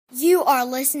You are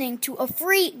listening to a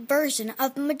free version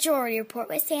of the Majority Report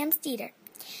with Sam Steeder.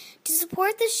 To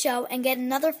support this show and get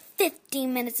another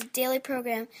 15 minutes of daily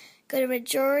program, go to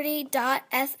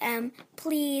majority.fm,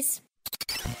 please.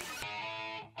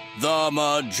 The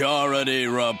Majority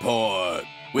Report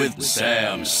with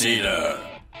Sam Steeder.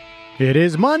 It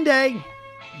is Monday,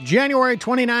 January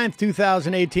 29th,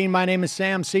 2018. My name is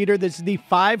Sam Steeder. This is the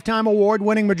 5-time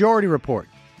award-winning Majority Report.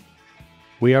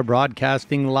 We are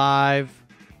broadcasting live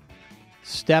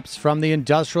steps from the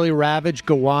industrially ravaged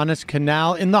Gowanus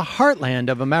Canal in the heartland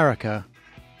of America,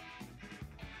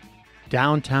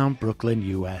 downtown Brooklyn,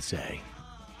 USA.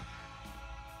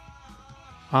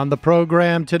 On the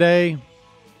program today,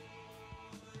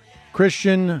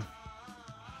 Christian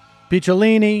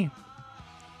Picciolini,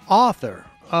 author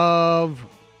of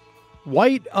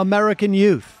White American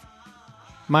Youth,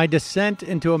 My Descent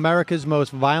into America's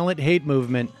Most Violent Hate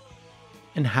Movement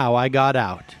and How I Got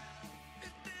Out.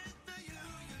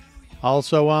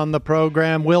 Also on the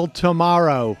program, will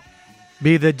tomorrow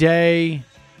be the day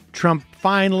Trump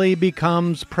finally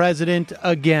becomes president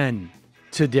again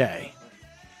today?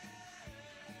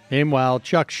 Meanwhile,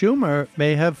 Chuck Schumer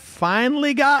may have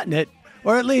finally gotten it,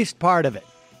 or at least part of it.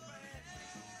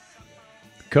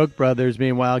 The Koch brothers,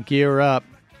 meanwhile, gear up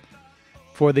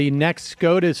for the next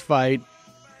SCOTUS fight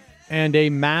and a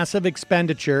massive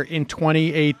expenditure in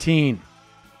 2018.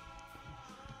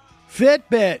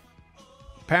 Fitbit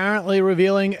apparently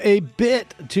revealing a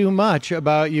bit too much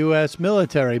about U.S.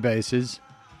 military bases.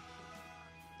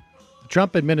 The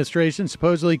Trump administration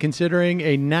supposedly considering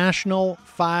a national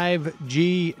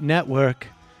 5G network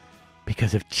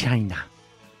because of China.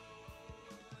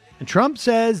 And Trump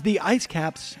says the ice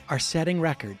caps are setting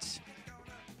records.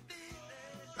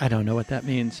 I don't know what that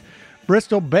means.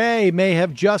 Bristol Bay may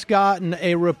have just gotten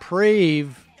a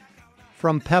reprieve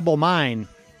from Pebble Mine.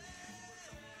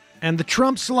 And the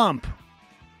Trump slump.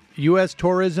 U.S.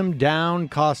 tourism down,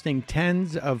 costing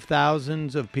tens of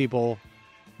thousands of people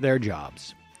their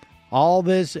jobs. All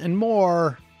this and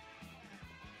more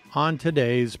on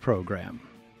today's program.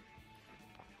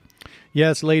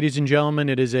 Yes, ladies and gentlemen,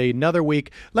 it is another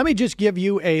week. Let me just give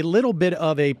you a little bit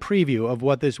of a preview of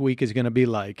what this week is going to be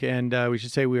like. And we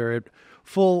should say we are at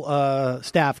full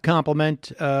staff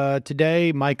complement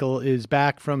today. Michael is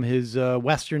back from his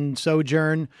Western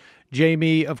sojourn.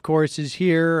 Jamie, of course, is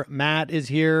here. Matt is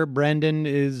here. Brendan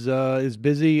is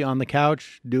busy on the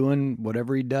couch doing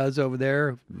whatever he does over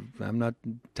there. I'm not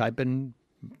typing,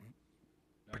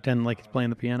 pretending like he's playing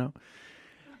the piano.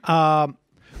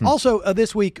 Also,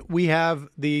 this week we have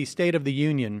the State of the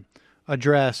Union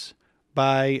address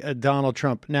by Donald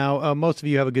Trump. Now, most of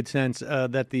you have a good sense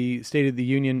that the State of the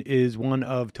Union is one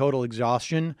of total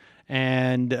exhaustion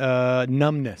and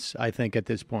numbness, I think, at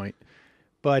this point.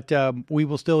 But we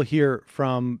will still hear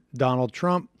from Donald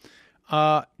Trump.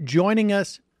 Joining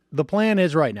us, the plan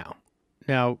is right now.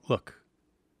 Now, look,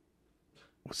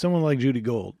 someone like Judy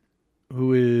Gold,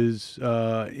 who is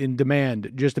in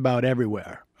demand just about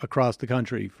everywhere across the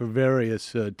country for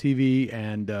various TV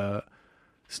and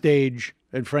stage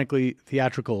and, frankly,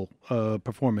 theatrical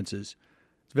performances,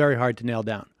 it's very hard to nail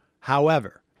down.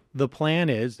 However, the plan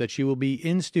is that she will be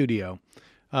in studio,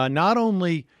 not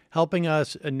only helping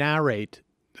us narrate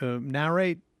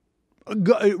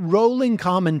rolling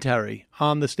commentary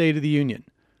on the State of the Union,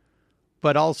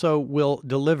 but also will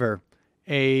deliver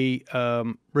a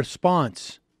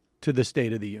response to the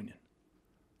State of the Union.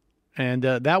 And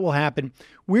that will happen.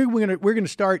 We're going to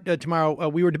start tomorrow.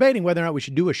 We were debating whether or not we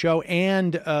should do a show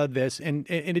and this, and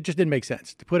it just didn't make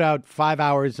sense. To put out 5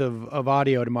 hours of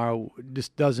audio tomorrow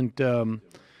just doesn't,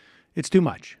 it's too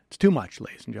much. It's too much,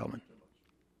 ladies and gentlemen.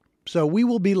 So we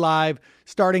will be live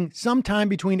starting sometime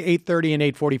between 8:30 and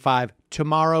 8:45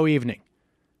 tomorrow evening.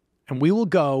 And we will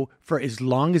go for as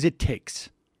long as it takes.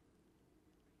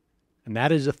 And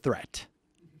that is a threat.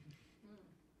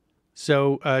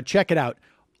 So check it out.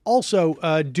 Also,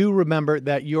 do remember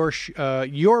that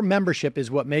your membership is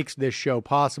what makes this show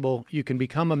possible. You can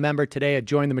become a member today at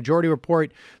Join the Majority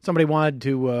Report. Somebody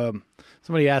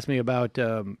asked me about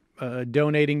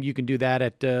donating. You can do that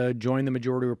at Join the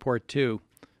Majority Report too.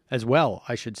 As well,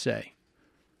 I should say.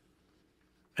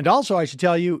 And also, I should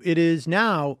tell you, it is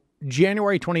now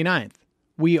January 29th.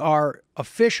 We are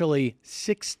officially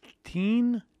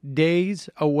 16 days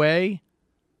away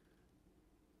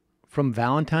from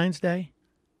Valentine's Day.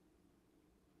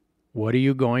 What are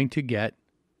you going to get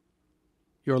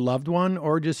your loved one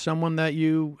or just someone that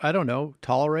you, I don't know,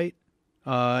 tolerate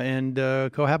and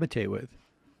cohabitate with?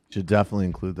 Should definitely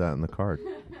include that in the card.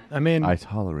 I mean, I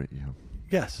tolerate you.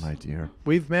 Yes. My dear.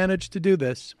 We've managed to do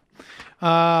this. In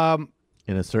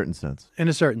a certain sense. In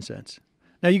a certain sense.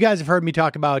 Now, you guys have heard me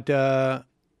talk about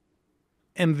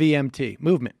MVMT,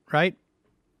 movement, right?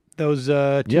 Those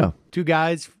two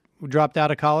guys who dropped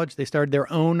out of college, they started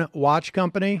their own watch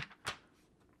company.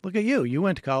 Look at you. You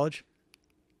went to college.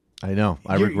 I know.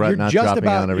 I regret not dropping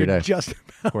out every day. Of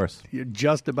course. You're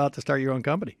just about to start your own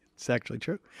company. It's actually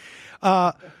true.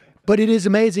 But it is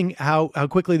amazing how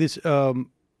quickly this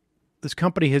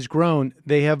company has grown.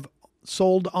 They have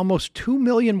sold almost 2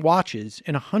 million watches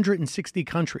in 160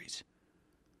 countries.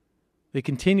 They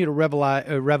continue to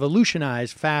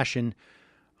revolutionize fashion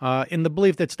in the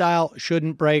belief that style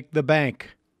shouldn't break the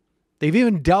bank. They've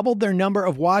even doubled their number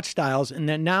of watch styles, and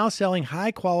they're now selling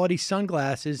high-quality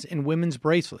sunglasses and women's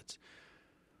bracelets.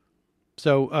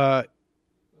 So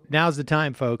now's the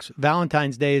time, folks.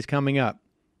 Valentine's Day is coming up.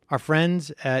 Our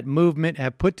friends at Movement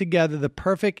have put together the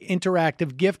perfect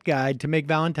interactive gift guide to make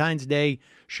Valentine's Day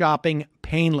shopping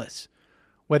painless.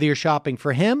 Whether you're shopping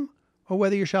for him or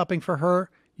whether you're shopping for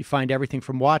her, you find everything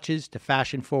from watches to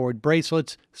fashion-forward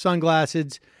bracelets,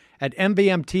 sunglasses at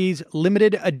MVMT's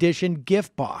limited edition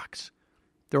gift box.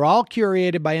 They're all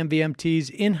curated by MVMT's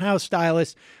in-house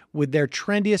stylists with their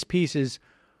trendiest pieces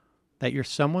that your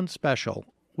someone special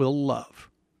will love.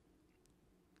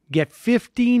 Get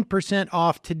 15%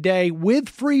 off today with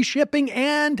free shipping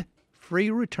and free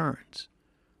returns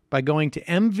by going to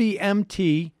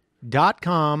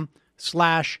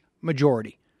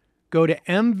mvmt.com/majority. Go to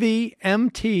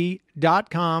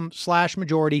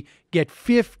mvmt.com/majority. Get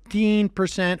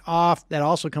 15% off. That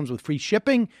also comes with free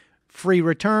shipping, free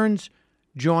returns.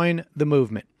 Join the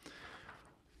movement.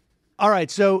 All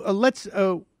right, so let's...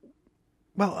 well,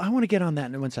 I want to get on that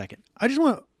in 1 second. I just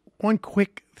want one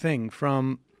quick thing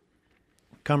from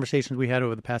conversations we had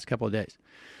over the past couple of days.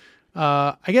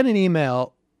 I get an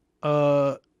email,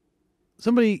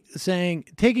 somebody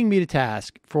taking me to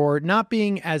task for not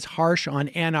being as harsh on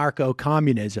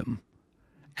anarcho-communism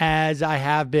as I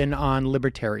have been on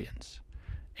libertarians.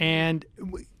 And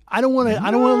I don't want to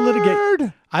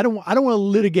litigate. I don't want to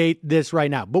litigate this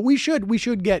right now, but we should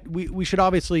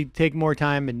obviously take more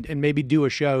time and maybe do a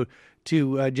show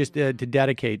to to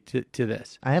dedicate to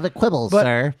this. I have a quibble,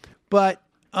 sir.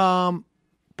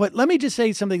 But let me just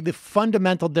say something, the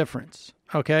fundamental difference,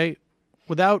 okay?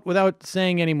 Without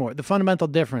saying any more, the fundamental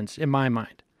difference in my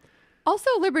mind. Also,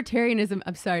 libertarianism,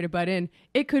 I'm sorry to butt in,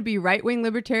 it could be right-wing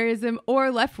libertarianism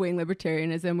or left-wing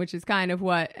libertarianism, which is kind of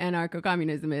what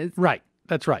anarcho-communism is. Right,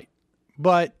 that's right.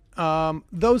 But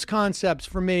those concepts,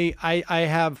 for me, I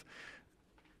have...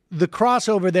 The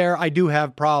crossover there, I do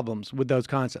have problems with those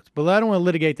concepts, but I don't want to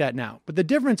litigate that now. But the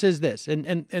difference is this,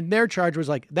 and their charge was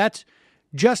like, that's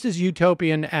just as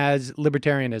utopian as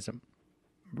libertarianism,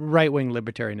 right-wing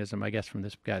libertarianism, I guess, from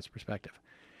this guy's perspective.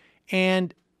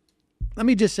 And let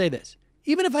me just say this.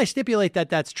 Even if I stipulate that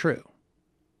that's true,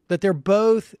 that they're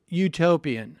both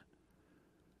utopian,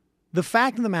 the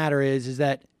fact of the matter is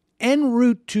that en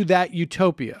route to that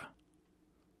utopia,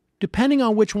 depending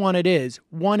on which one is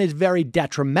very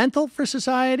detrimental for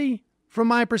society, from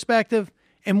my perspective,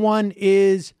 and one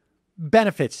is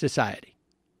benefits society.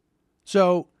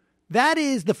 So that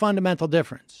is the fundamental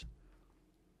difference.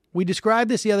 We described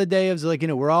this the other day as like,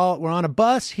 we're on a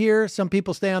bus here. Some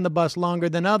people stay on the bus longer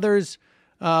than others.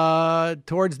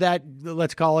 Towards that,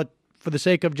 let's call it, for the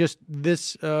sake of just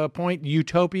this point,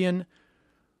 utopian.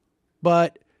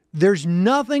 But there's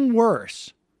nothing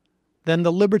worse than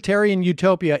the libertarian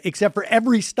utopia, except for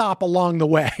every stop along the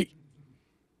way.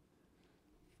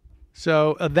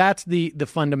 So that's the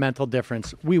fundamental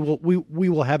difference. We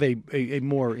will have a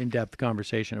more in-depth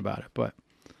conversation about it, but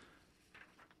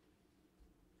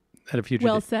at a future.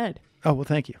 Well date. said. Oh, well,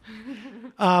 thank you.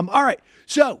 All right.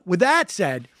 So with that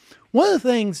said, one of the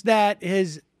things that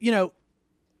is,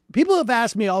 people have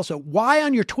asked me also, why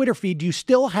on your Twitter feed do you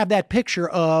still have that picture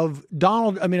of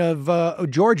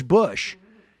George Bush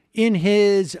in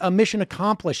his mission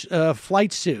accomplished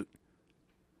flight suit?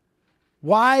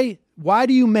 Why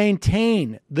do you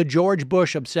maintain the George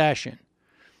Bush obsession?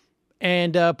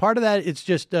 And part of that, it's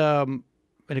just an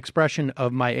expression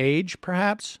of my age,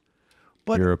 perhaps.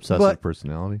 But your obsessive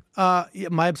personality? Yeah,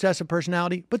 my obsessive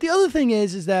personality. But the other thing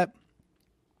is that,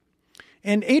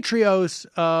 and Atrios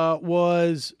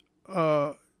was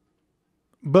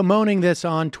bemoaning this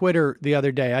on Twitter the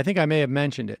other day. I think I may have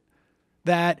mentioned it.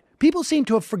 That people seem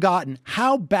to have forgotten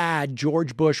how bad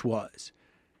George Bush was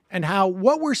and how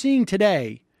what we're seeing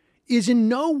today is in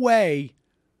no way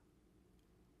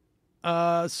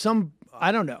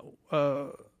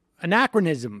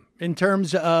anachronism in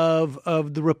terms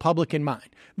of the Republican mind.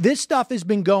 This stuff has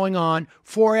been going on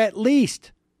for at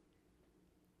least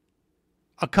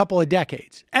a couple of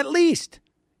decades. At least.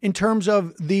 in terms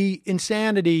of the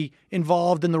insanity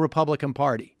involved in the Republican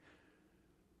Party.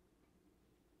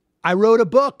 I wrote a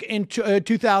book in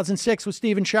 2006 with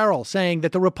Stephen Sherrill saying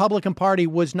that the Republican Party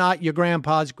was not your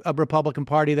grandpa's Republican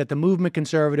Party, that the movement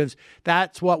conservatives,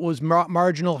 that's what was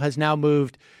marginal, has now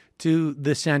moved to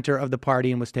the center of the party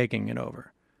and was taking it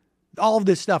over. All of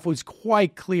this stuff was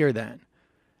quite clear then.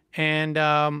 And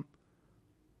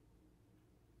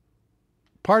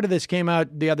part of this came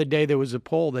out the other day. There was a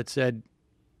poll that said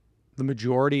the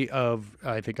majority of,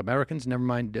 I think, Americans, never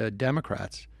mind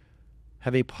Democrats,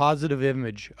 have a positive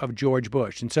image of George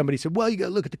Bush. And somebody said, well, you got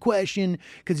to look at the question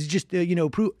because it's just,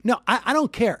 No, I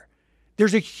don't care.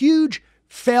 There's a huge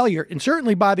failure, and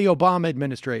certainly by the Obama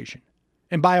administration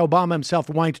and by Obama himself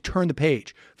wanting to turn the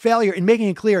page, failure in making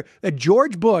it clear that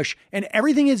George Bush and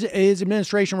everything his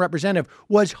administration represented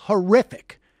was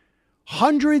horrific.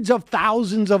 Hundreds of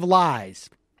thousands of lives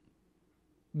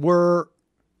were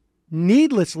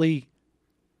needlessly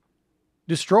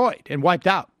destroyed and wiped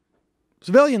out.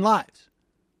 Civilian lives.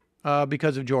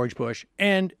 Because of George Bush.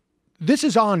 And this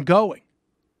is ongoing.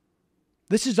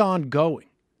 This is ongoing.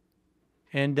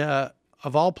 And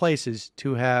of all places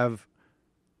to have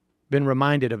been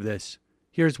reminded of this,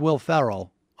 here's Will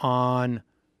Ferrell on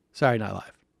Saturday Night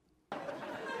Live.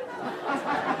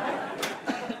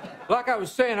 Like I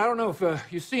was saying, I don't know if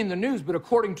you've seen the news, but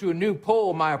according to a new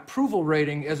poll, my approval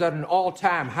rating is at an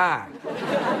all-time high.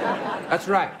 That's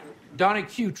right. Donnie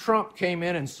Q. Trump came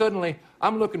in, and suddenly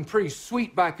I'm looking pretty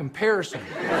sweet by comparison.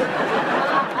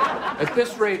 At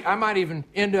this rate, I might even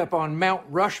end up on Mount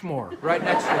Rushmore, right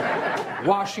next to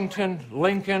Washington,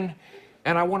 Lincoln,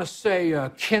 and I want to say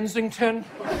Kensington.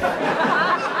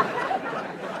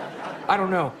 I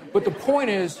don't know. But the point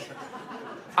is,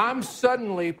 I'm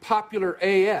suddenly popular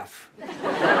AF.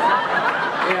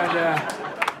 And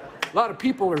a lot of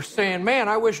people are saying, man,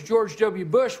 I wish George W.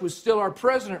 Bush was still our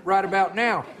president right about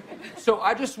now. So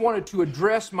I just wanted to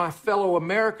address my fellow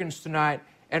Americans tonight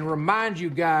and remind you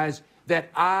guys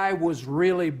that I was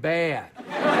really bad.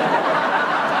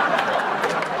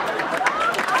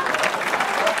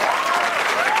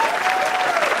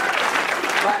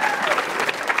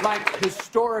 like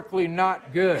historically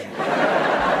not good.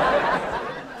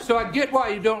 So I get why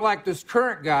you don't like this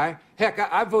current guy. Heck,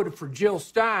 I voted for Jill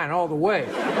Stein all the way.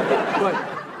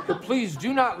 But please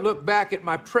do not look back at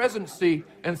my presidency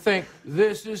and think,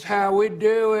 this is how we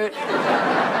do it.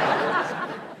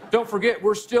 Don't forget,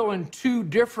 we're still in 2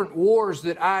 different wars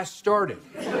that I started.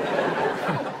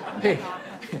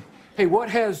 Hey, what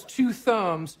has 2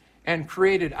 thumbs and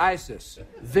created ISIS?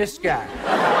 This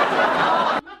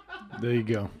guy. There you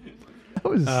go.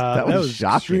 That was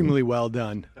shocking. Extremely well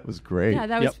done. That was great. Yeah,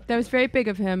 that was very big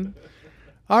of him.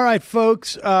 All right,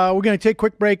 folks, we're going to take a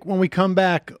quick break. When we come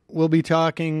back, we'll be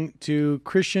talking to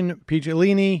Christian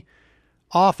Picciolini,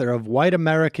 author of White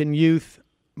American Youth,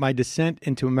 My Descent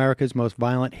into America's Most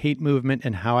Violent Hate Movement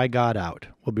and How I Got Out.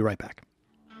 We'll be right back.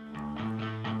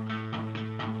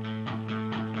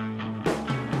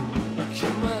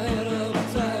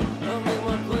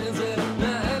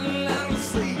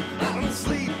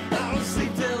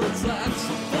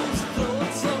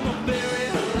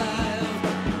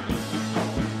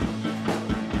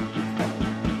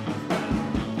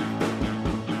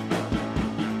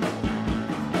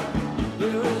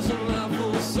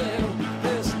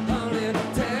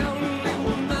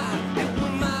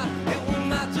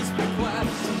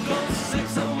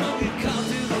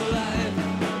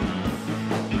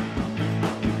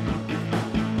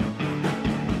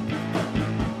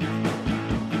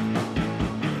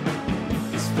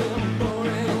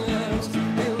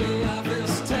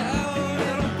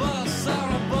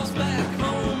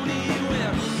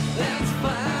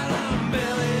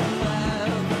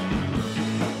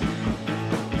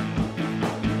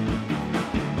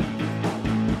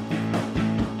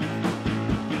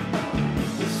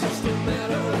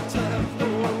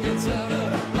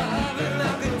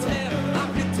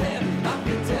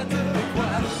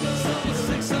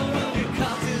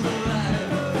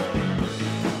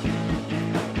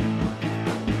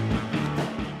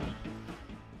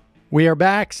 We are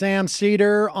back. Sam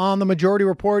Seder on the Majority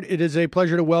Report. It is a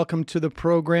pleasure to welcome to the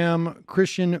program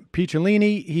Christian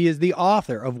Picciolini. He is the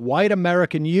author of White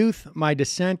American Youth, My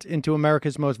Descent into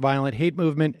America's Most Violent Hate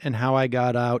Movement and How I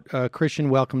Got Out. Christian,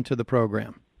 welcome to the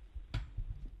program.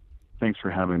 Thanks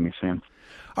for having me, Sam.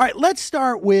 All right, let's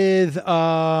start with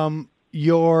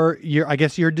your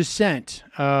descent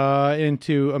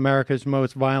into America's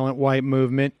Most Violent White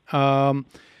Movement.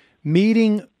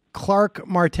 Meeting Clark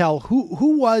Martel.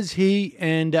 Who was he,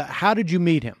 and how did you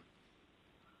meet him?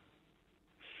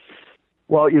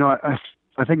 Well,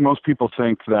 I think most people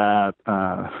think that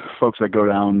folks that go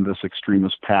down this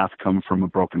extremist path come from a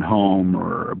broken home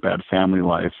or a bad family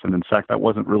life. And in fact, that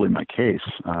wasn't really my case.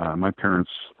 My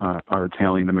parents are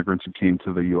Italian immigrants who came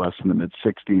to the U.S. in the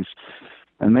mid-'60s,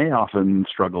 and they often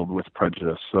struggled with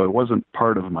prejudice. So it wasn't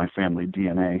part of my family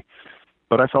DNA.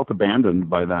 But I felt abandoned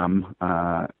by them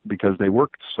because they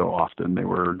worked so often. They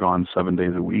were gone 7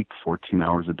 days a week, 14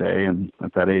 hours a day. And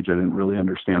at that age, I didn't really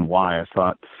understand why. I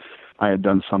thought I had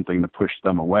done something to push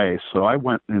them away. So I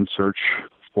went in search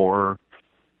for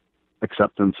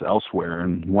acceptance elsewhere.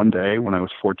 And one day when I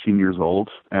was 14 years old,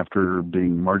 after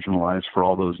being marginalized for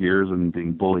all those years and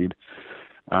being bullied,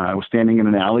 I was standing in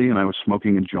an alley and I was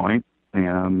smoking a joint.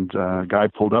 And a guy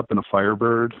pulled up in a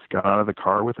Firebird, got out of the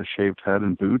car with a shaved head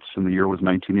and boots, and the year was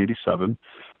 1987,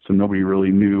 so nobody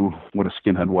really knew what a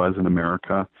skinhead was in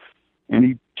America. And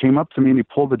he came up to me and he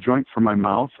pulled the joint from my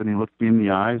mouth and he looked me in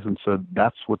the eyes and said,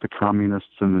 "That's what the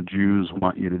communists and the Jews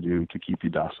want you to do to keep you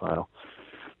docile."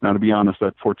 Now, to be honest,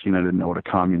 at 14, I didn't know what a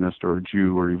communist or a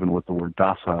Jew or even what the word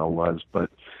docile was, but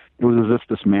it was as if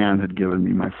this man had given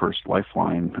me my first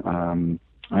lifeline.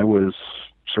 I was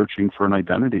searching for an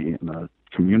identity and a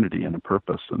community and a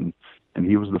purpose, and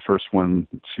he was the first one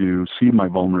to see my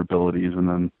vulnerabilities and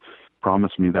then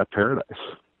promise me that paradise.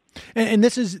 And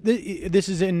this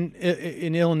is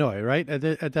in Illinois, right?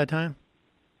 At that time,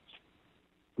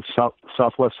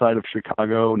 southwest side of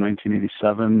Chicago,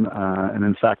 1987, and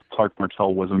in fact, Clark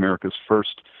Martel was America's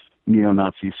first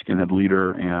neo-Nazi skinhead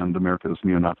leader, and America's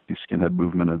neo-Nazi skinhead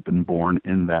movement had been born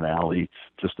in that alley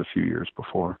just a few years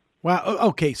before. Wow.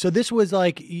 Okay. So this was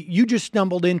like you just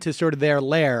stumbled into sort of their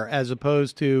lair as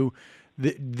opposed to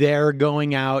their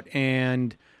going out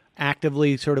and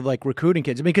actively sort of like recruiting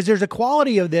kids. I mean, because there's a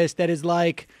quality of this that is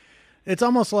like, it's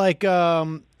almost like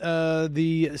like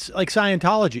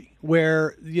Scientology,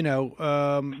 where, you know,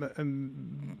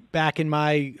 back in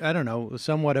my, I don't know,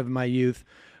 somewhat of my youth,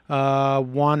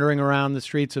 wandering around the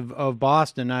streets of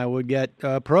Boston, I would get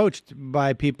approached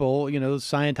by people, you know,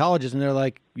 Scientologists, and they're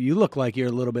like, "You look like you're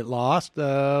a little bit lost.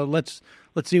 Let's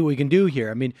see what we can do here."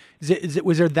 I mean,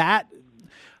 was there that?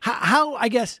 How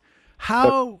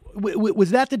was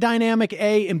that the dynamic?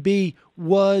 A and B,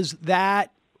 was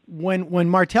that when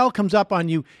Martel comes up on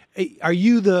you, are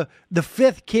you the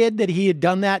fifth kid that he had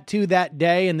done that to that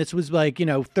day, and this was like, you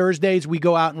know, Thursdays we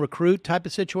go out and recruit type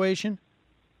of situation?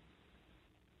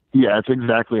 Yeah, it's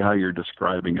exactly how you're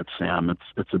describing it, Sam.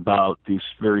 It's about these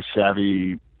very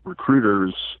savvy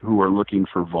recruiters who are looking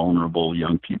for vulnerable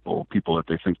young people that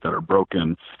they think that are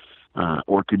broken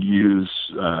or could use,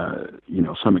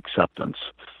 some acceptance.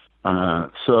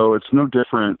 So it's no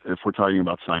different if we're talking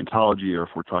about Scientology or if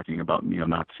we're talking about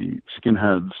neo-Nazi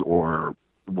skinheads or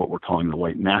what we're calling the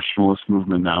white nationalist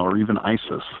movement now, or even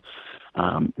ISIS.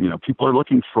 People are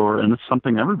looking for, and it's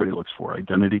something everybody looks for,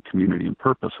 identity, community, and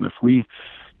purpose. And if we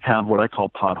have what I call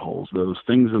potholes, those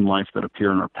things in life that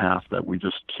appear in our path that we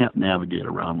just can't navigate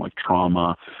around, like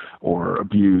trauma or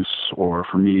abuse, or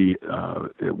for me,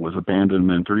 it was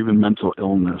abandonment or even mental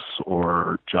illness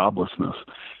or joblessness.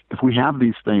 If we have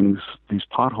these things, these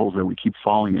potholes that we keep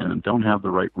falling in and don't have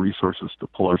the right resources to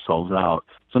pull ourselves out,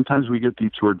 sometimes we get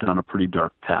detoured down a pretty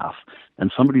dark path,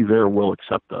 and somebody there will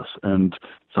accept us. And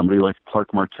somebody like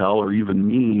Clark Martel or even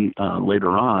me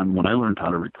later on, when I learned how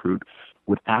to recruit,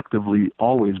 would actively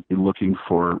always be looking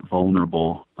for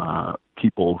vulnerable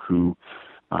people who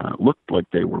looked like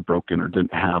they were broken or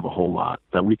didn't have a whole lot,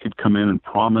 that we could come in and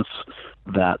promise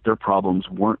that their problems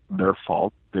weren't their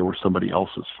fault, they were somebody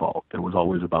else's fault. It was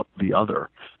always about the other.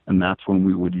 And that's when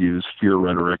we would use fear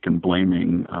rhetoric and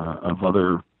blaming of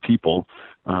other people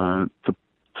to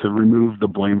remove the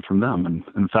blame from them. And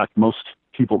in fact, most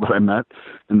people that I met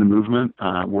in the movement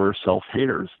were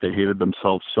self-haters. They hated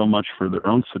themselves so much for their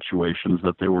own situations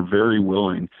that they were very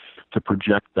willing to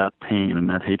project that pain and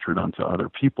that hatred onto other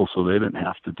people so they didn't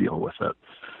have to deal with it.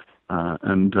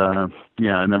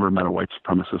 I never met a white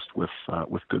supremacist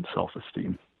with good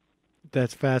self-esteem.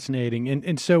 That's fascinating.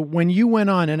 And so when you went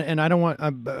on, and I don't want,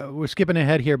 we're skipping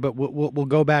ahead here, but we'll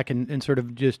go back and sort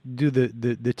of just do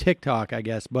the TikTok, I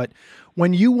guess. But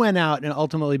when you went out and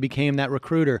ultimately became that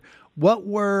recruiter, what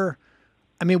were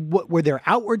there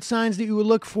outward signs that you would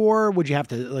look for? Would you have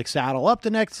to like saddle up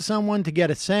next to someone to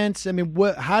get a sense? I mean,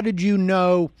 how did you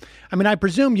know? I mean, I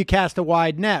presume you cast a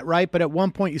wide net, right? But at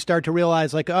one point you start to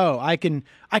realize like, oh, I can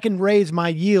raise my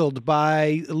yield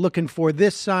by looking for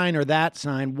this sign or that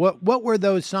sign. What were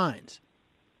those signs?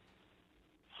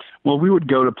 Well, we would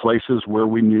go to places where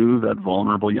we knew that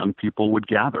vulnerable young people would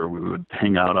gather. We would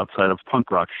hang out outside of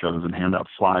punk rock shows and hand out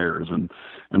flyers and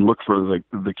look for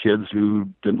the kids who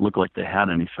didn't look like they had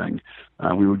anything.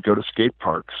 We would go to skate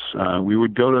parks. We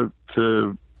would go to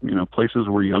to, places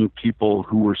where young people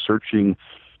who were searching,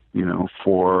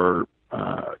 for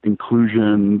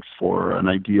inclusion, for an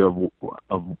idea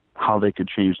of how they could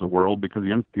change the world, because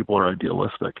young people are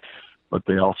idealistic, but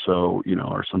they also,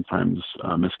 are sometimes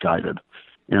misguided.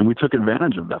 And we took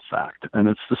advantage of that fact. And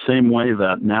it's the same way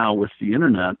that now with the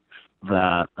internet,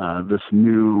 that this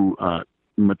new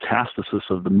metastasis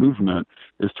of the movement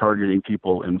is targeting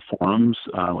people in forums,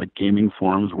 like gaming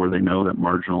forums where they know that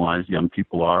marginalized young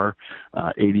people are,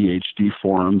 ADHD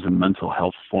forums and mental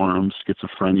health forums,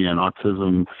 schizophrenia and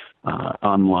autism,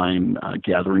 online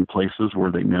gathering places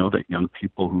where they know that young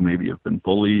people who maybe have been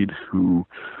bullied, who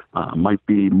might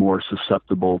be more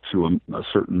susceptible to a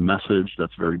certain message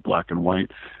that's very black and white,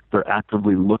 they're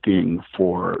actively looking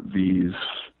for these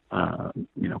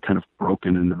kind of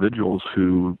broken individuals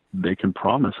who they can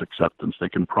promise acceptance, they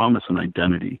can promise an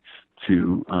identity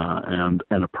to, and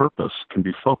a purpose can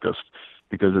be focused.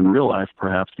 Because in real life,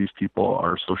 perhaps these people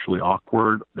are socially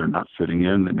awkward, they're not fitting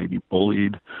in, they may be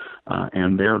bullied,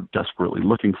 and they're desperately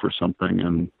looking for something.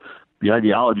 And the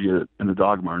ideology and the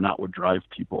dogma are not what drive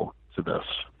people to this,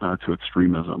 to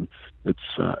extremism. It's,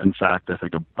 in fact, I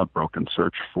think a broken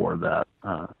search for that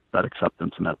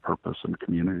acceptance and that purpose in the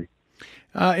community.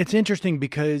 It's interesting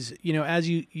because, as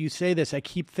you say this, I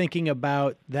keep thinking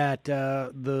about that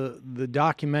the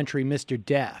documentary Mr.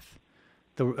 Death,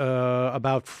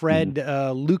 about Fred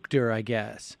Luchter, I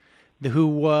guess,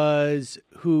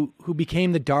 who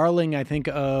became the darling, I think,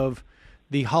 of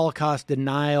the Holocaust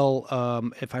denial,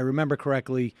 if I remember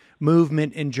correctly,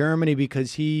 movement in Germany,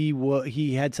 because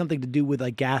he had something to do with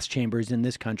like gas chambers in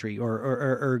this country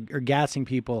or gassing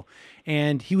people,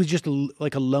 and he was just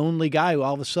like a lonely guy who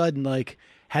all of a sudden like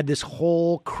had this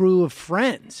whole crew of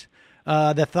friends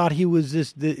that thought he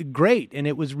was great, and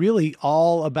it was really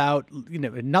all about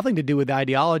nothing to do with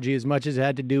ideology as much as it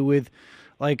had to do with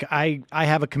like I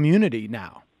have a community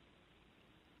now.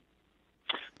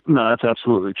 No, that's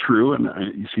absolutely true, and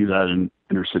you see that in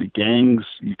inner city gangs.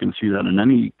 You can see that in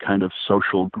any kind of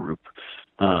social group,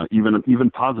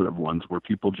 even positive ones where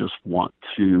people just want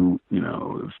to,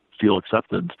 feel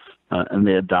accepted, and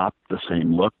they adopt the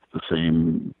same look, the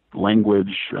same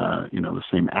language, the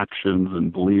same actions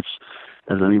and beliefs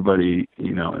as anybody,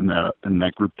 in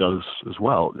that group does as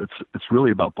well. It's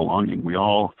really about belonging. We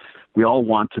all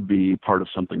want to be part of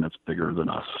something that's bigger than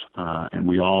us, and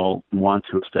we all want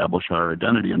to establish our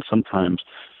identity. And sometimes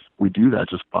we do that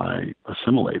just by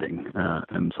assimilating.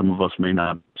 And some of us may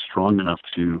not be strong enough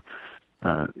to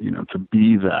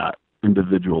be that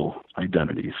individual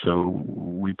identity. So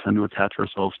we tend to attach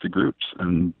ourselves to groups,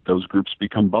 and those groups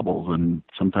become bubbles. And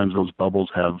sometimes those bubbles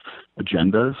have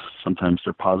agendas. Sometimes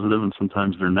they're positive, and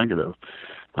sometimes they're negative.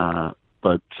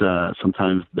 But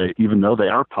sometimes they, even though they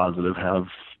are positive, have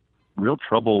real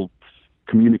trouble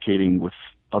communicating with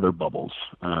other bubbles.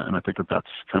 And I think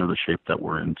that's kind of the shape that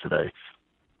we're in today.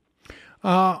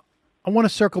 I want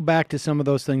to circle back to some of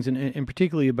those things, and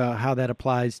particularly about how that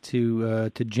applies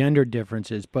to gender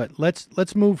differences. But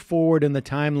let's move forward in the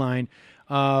timeline.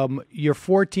 You're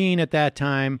 14 at that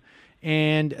time,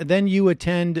 and then you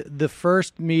attend the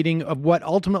first meeting of what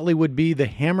ultimately would be the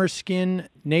Hammerskin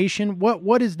Nation.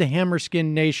 What is the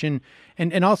Hammerskin Nation?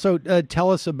 And also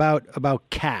tell us about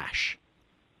CASH.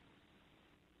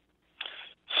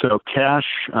 So CASH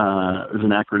is an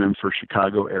acronym for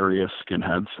Chicago Area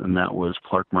Skinheads, and that was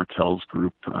Clark Martell's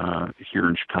group here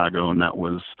in Chicago, and that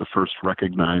was the first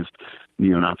recognized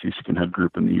neo-Nazi skinhead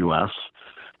group in the U.S.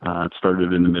 It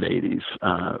started in the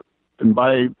mid-'80s. And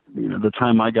by the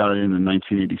time I got in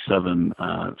 1987,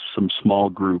 some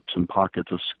small groups and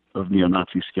pockets of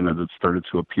neo-Nazi skinheads had started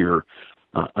to appear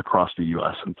across the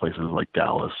U.S. in places like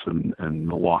Dallas and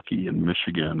Milwaukee and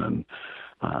Michigan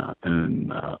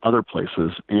and other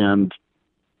places. And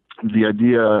the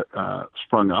idea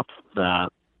sprung up that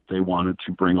they wanted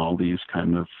to bring all these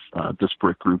kind of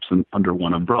disparate groups under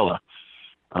one umbrella.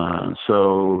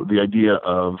 So the idea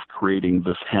of creating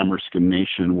this Hammerskin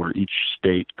Nation where each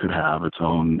state could have its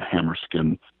own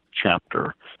Hammerskin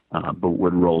chapter, but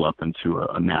would roll up into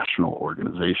a national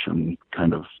organization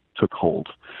kind of took hold.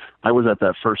 I was at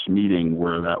that first meeting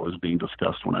where that was being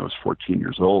discussed when I was 14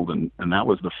 years old, and that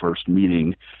was the first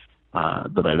meeting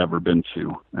that I'd ever been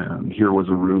to. And here was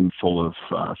a room full of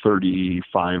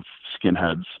 35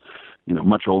 skinheads,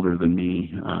 much older than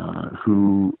me,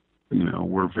 who,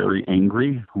 were very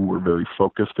angry, who were very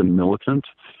focused and militant,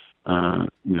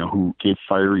 who gave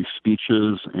fiery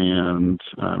speeches and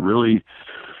really,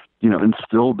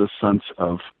 instilled this sense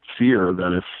of fear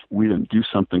that if we didn't do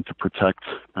something to protect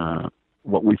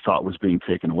what we thought was being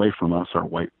taken away from us, our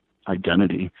white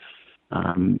identity,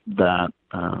 that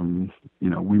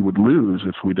we would lose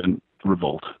if we didn't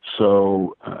revolt.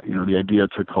 So, the idea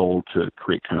took hold to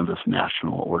create kind of this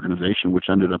national organization, which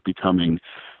ended up becoming,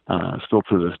 still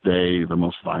to this day, the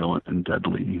most violent and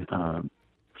deadly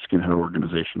skinhead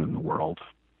organization in the world.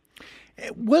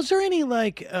 Was there any,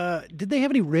 did they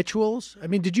have any rituals? I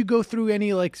mean, did you go through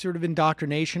any, sort of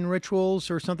indoctrination rituals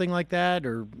or something like that?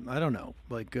 Or, I don't know,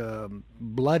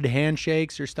 blood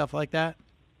handshakes or stuff like that?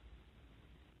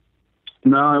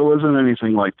 No, it wasn't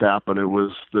anything like that, but it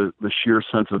was the sheer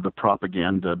sense of the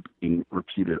propaganda being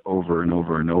repeated over and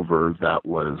over and over. That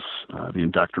was the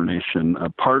indoctrination.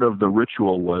 Part of the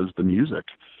ritual was the music.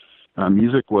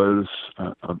 Music was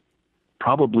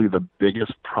probably the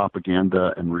biggest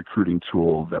propaganda and recruiting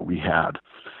tool that we had.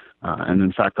 And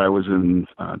in fact, I was in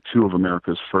two of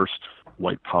America's first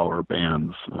white power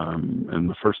bands, and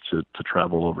the first to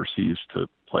travel overseas to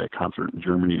play a concert in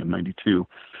Germany in '92.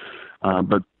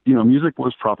 But music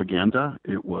was propaganda.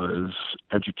 It was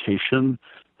education.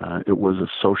 It was a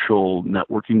social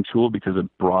networking tool because it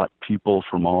brought people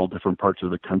from all different parts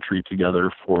of the country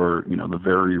together for, the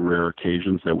very rare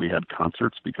occasions that we had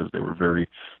concerts, because they were very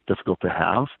difficult to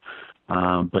have.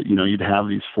 But, you'd have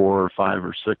these 4 or 5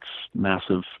 or 6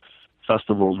 massive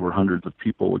festivals where hundreds of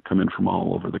people would come in from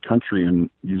all over the country and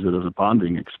use it as a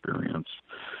bonding experience.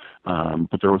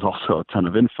 But there was also a ton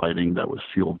of infighting that was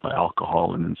fueled by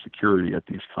alcohol and insecurity at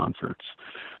these concerts.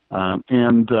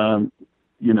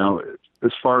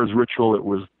 As far as ritual, it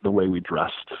was the way we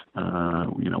dressed.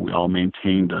 We all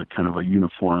maintained a kind of a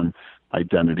uniform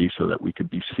identity so that we could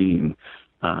be seen.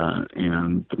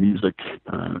 And the music,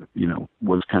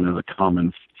 was kind of the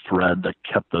common thread that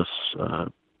kept us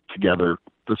together,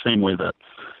 the same way that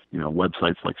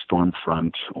websites like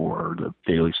Stormfront or the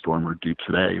Daily Stormer do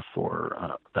today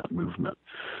for that movement.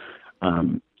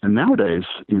 And nowadays,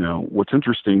 what's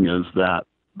interesting is that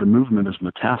the movement is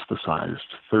metastasized.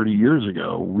 30 years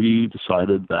ago, we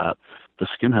decided that the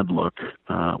skinhead look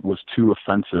was too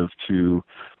offensive to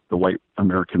the white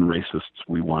American racists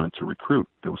we wanted to recruit.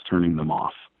 It was turning them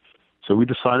off. So we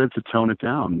decided to tone it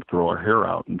down, throw our hair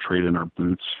out, and trade in our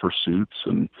boots for suits,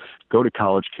 and go to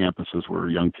college campuses where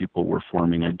young people were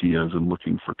forming ideas and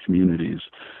looking for communities,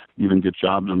 even get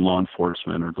jobs in law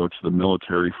enforcement or go to the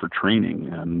military for training,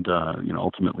 and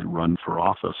ultimately run for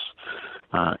office.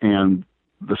 And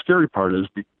the scary part is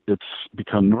it's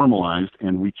become normalized,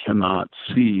 and we cannot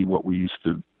see what we used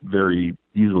to very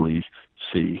easily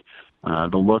see.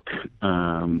 The look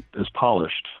is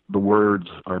polished. The words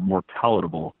are more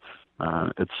palatable.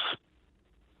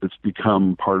 It's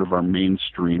become part of our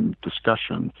mainstream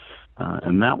discussion.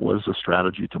 And that was a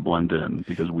strategy to blend in,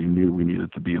 because we knew we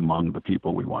needed to be among the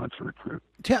people we wanted to recruit.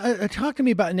 Talk to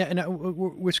me about, and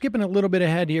we're skipping a little bit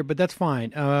ahead here, but that's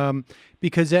fine.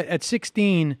 Because at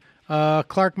 16,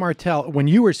 Clark Martell, when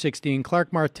you were 16,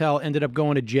 Clark Martell ended up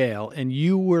going to jail, and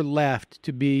you were left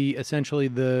to be essentially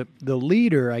the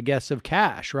leader, I guess, of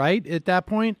Cash, right? At that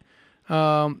point?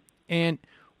 Yeah.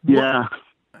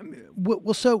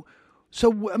 Well, so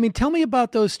I mean, tell me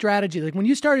about those strategies. Like when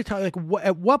you started talking,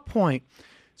 at what point?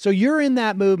 So you're in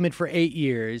that movement for 8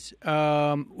 years.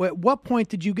 At what point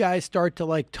did you guys start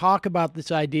to talk about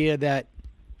this idea that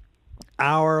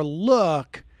our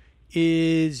look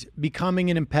is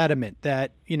becoming an impediment?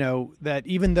 That that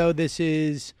even though this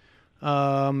is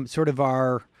sort of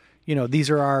our,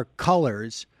 these are our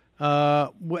colors.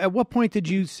 At what point did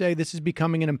you say this is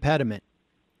becoming an impediment?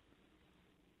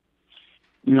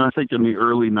 I think in the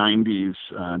early 90s,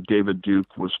 David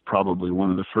Duke was probably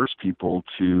one of the first people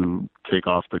to take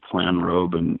off the Klan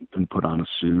robe and put on a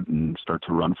suit and start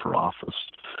to run for office.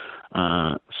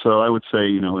 So I would say,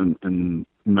 in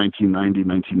 1990,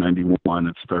 1991,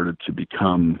 it started to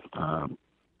become,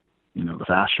 the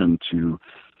fashion to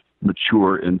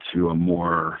mature into a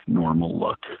more normal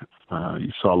look.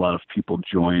 You saw a lot of people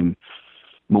join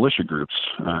militia groups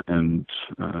and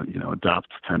adopt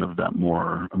kind of that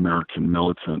more American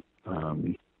militant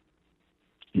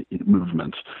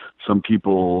movement. Some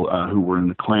people who were in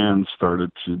the Klan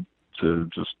started to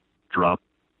just drop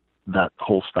that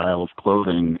whole style of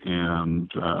clothing and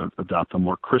adopt a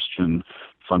more Christian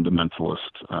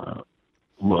fundamentalist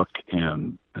look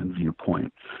and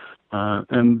viewpoint.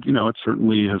 And it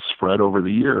certainly has spread over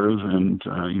the years, and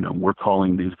we're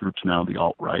calling these groups now the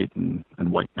alt-right and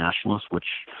white nationalists, which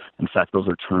in fact those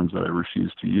are terms that I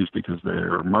refuse to use because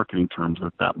they're marketing terms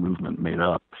that movement made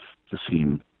up to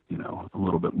seem a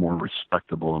little bit more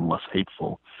respectable and less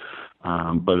hateful.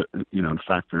 But in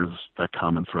fact there's that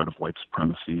common thread of white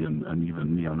supremacy and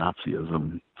even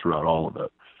neo-Nazism throughout all of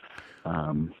it.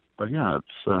 But yeah,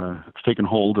 it's taken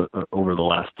hold over the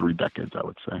last 3 decades, I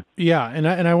would say. Yeah, and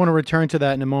I want to return to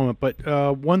that in a moment.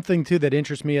 But one thing too that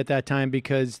interests me at that time,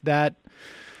 because that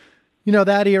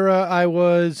That era, I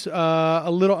was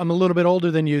I'm a little bit older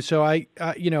than you, so I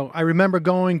remember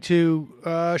going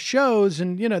to shows,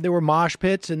 and there were mosh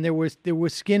pits, and there were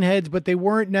skinheads, but they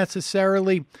weren't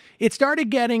necessarily. It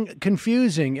started getting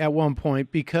confusing at one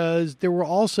point because there were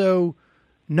also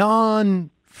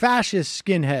non-fascist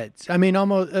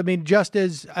skinheads. Just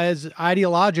as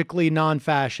ideologically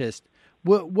non-fascist.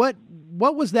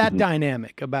 What was that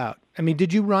dynamic about?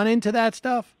 Did you run into that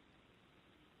stuff?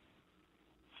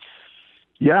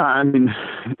 Yeah,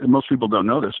 most people don't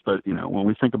know this, but when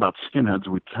we think about skinheads,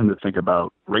 we tend to think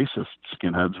about racist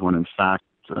skinheads when in fact,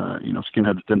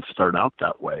 skinheads didn't start out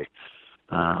that way.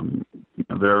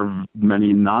 There are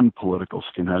many non-political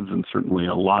skinheads and certainly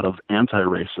a lot of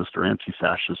anti-racist or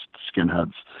anti-fascist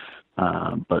skinheads,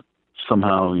 but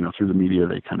somehow, through the media,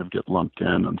 they kind of get lumped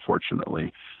in,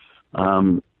 unfortunately.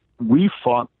 We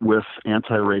fought with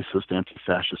anti-racist,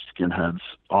 anti-fascist skinheads,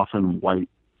 often white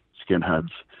skinheads,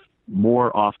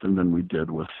 more often than we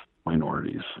did with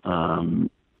minorities. And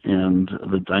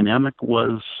the dynamic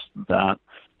was that,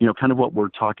 kind of what we're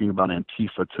talking about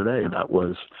Antifa today, that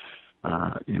was,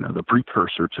 the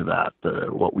precursor to that,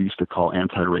 what we used to call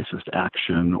anti-racist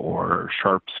action or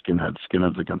sharp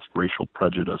skinheads against racial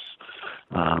prejudice,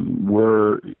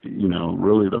 were,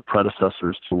 really the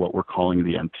predecessors to what we're calling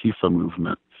the Antifa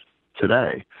movement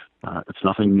today. It's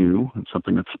nothing new. It's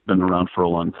something that's been around for a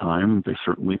long time. They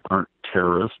certainly aren't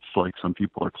terrorists like some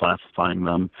people are classifying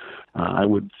them. I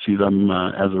would see them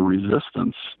as a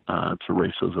resistance to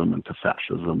racism and to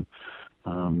fascism.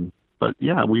 But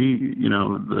yeah,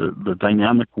 the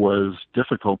dynamic was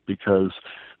difficult because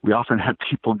we often had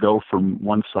people go from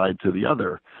one side to the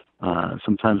other.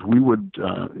 Sometimes we would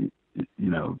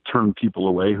turn people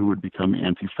away who would become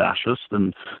anti-fascist,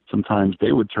 and sometimes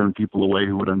they would turn people away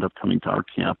who would end up coming to our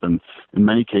camp. And in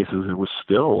many cases, it was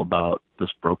still about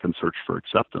this broken search for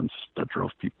acceptance that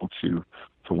drove people to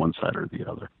one side or the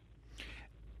other.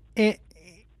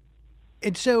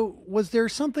 And so was there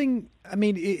something, and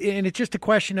it's just a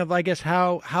question of, I guess,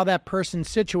 how that person's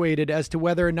situated as to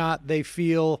whether or not they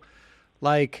feel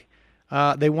like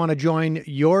they want to join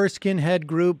your skinhead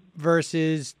group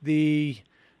versus the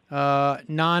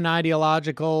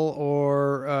non-ideological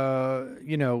or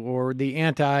the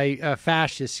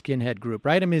anti-fascist skinhead group,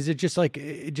 right? Is it just like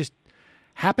just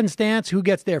happenstance who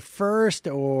gets there first,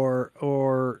 or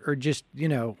just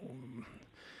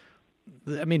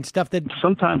stuff that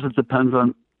sometimes it depends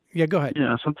on. Yeah, go ahead.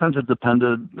 Yeah, sometimes it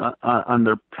depended on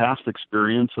their past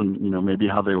experience and, maybe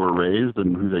how they were raised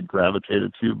and who they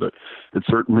gravitated to. But it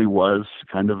certainly was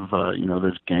kind of,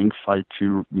 this gang fight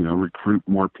to, recruit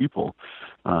more people.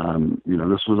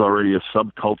 This was already a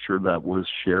subculture that was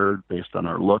shared based on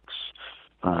our looks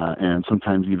and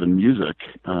sometimes even music.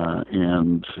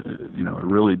 It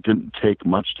really didn't take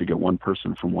much to get one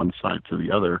person from one side to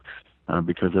the other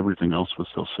because everything else was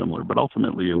so similar. But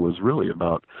ultimately, it was really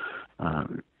about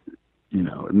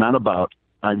not about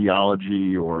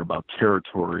ideology or about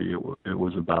territory. It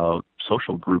was about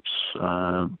social groups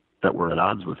that were at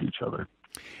odds with each other.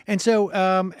 And so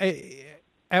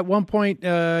at one point,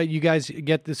 you guys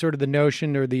get the sort of the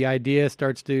notion or the idea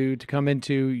starts to come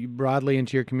into broadly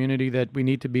into your community that we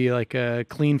need to be like a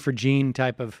clean for Gene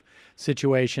type of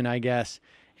situation, I guess,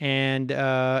 and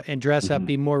dress up,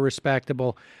 be more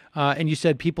respectable. And you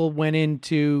said people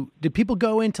did people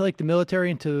go into like the military,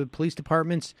 into police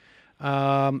departments,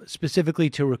 specifically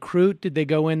to recruit? Did they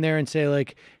go in there and say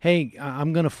like, hey,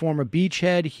 I'm going to form a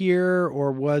beachhead here?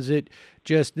 Or was it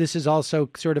just, this is also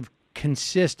sort of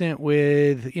consistent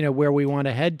with, where we want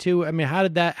to head to? How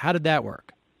did that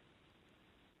work?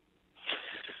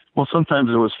 Well, sometimes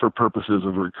it was for purposes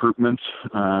of recruitment.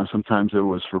 Sometimes it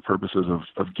was for purposes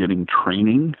of getting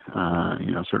training.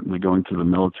 Certainly going to the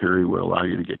military would allow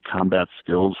you to get combat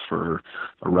skills for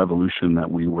a revolution that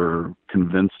we were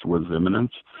convinced was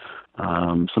imminent.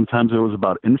 Sometimes it was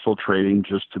about infiltrating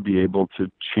just to be able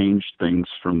to change things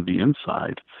from the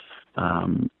inside.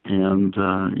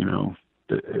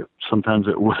 Sometimes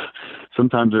it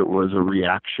was a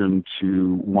reaction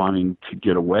to wanting to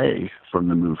get away from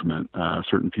the movement.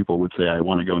 Certain people would say, I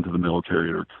want to go into the military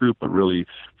to recruit, but really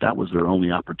that was their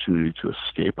only opportunity to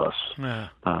escape us. Yeah.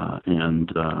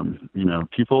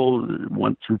 People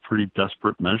went through pretty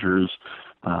desperate measures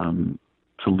to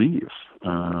leave.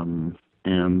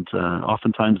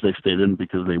 Oftentimes they stayed in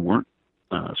because they weren't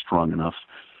strong enough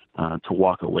to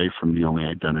walk away from the only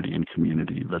identity and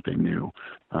community that they knew.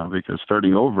 Because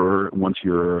starting over, once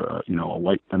you're,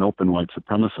 an open white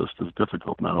supremacist, is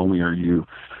difficult. Not only are you,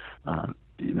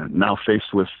 now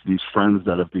faced with these friends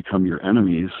that have become your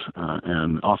enemies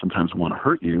and oftentimes want to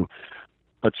hurt you,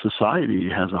 but society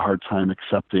has a hard time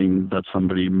accepting that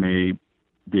somebody may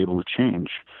be able to change.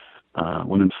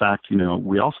 When in fact,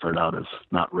 we all start out as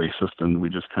not racist, and we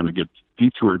just kind of get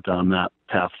detoured down that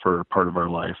path for part of our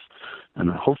life, and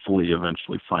hopefully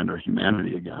eventually find our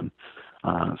humanity again.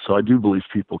 So I do believe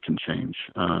people can change,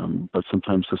 but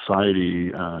sometimes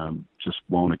society just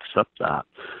won't accept that.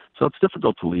 So it's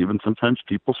difficult to leave, and sometimes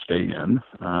people stay in,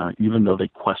 even though they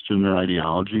question their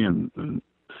ideology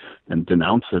and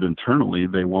denounce it internally.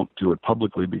 They won't do it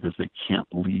publicly because they can't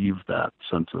leave that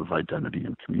sense of identity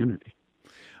and community.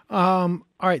 All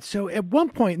right. So at one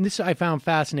point, and this I found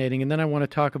fascinating, and then I want to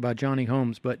talk about Johnny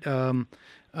Holmes, but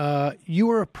you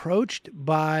were approached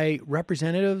by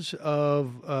representatives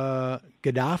of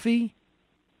Gaddafi.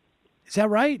 Is that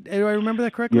right? Do I remember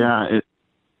that correctly? Yeah.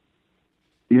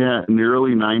 In the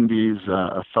early 90s,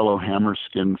 a fellow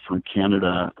Hammerskin from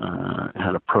Canada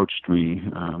had approached me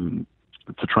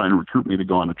to try and recruit me to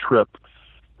go on a trip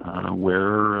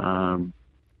where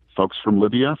folks from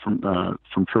Libya,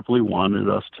 from Tripoli, wanted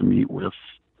us to meet with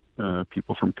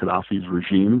people from Gaddafi's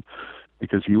regime,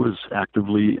 because he was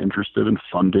actively interested in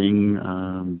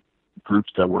funding groups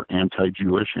that were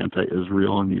anti-Jewish,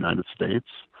 anti-Israel in the United States.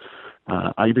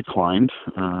 I declined.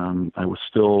 I was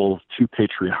still too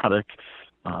patriotic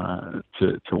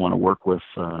to want to work with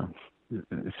a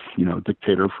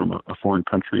dictator from a foreign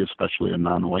country, especially a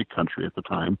non-white country at the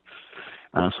time.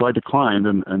 So I declined,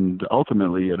 and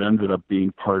ultimately it ended up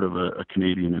being part of a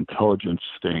Canadian intelligence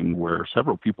sting where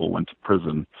several people went to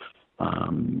prison.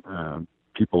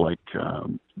 People like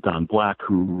Don Black,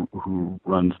 who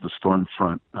runs the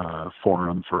Stormfront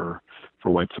Forum for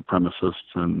white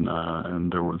supremacists,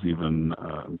 and there was even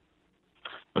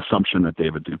assumption that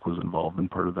David Duke was involved in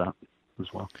part of that as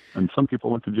well. And some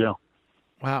people went to jail.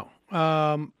 Wow.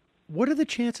 What are the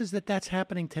chances that that's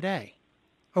happening today?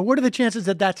 Or what are the chances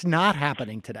that that's not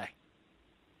happening today?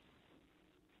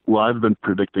 Well, I've been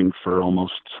predicting for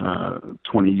almost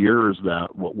 20 years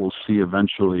that what we'll see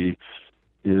eventually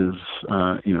is,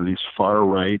 these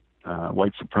far-right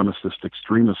white supremacist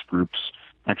extremist groups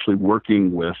actually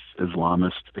working with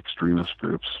Islamist extremist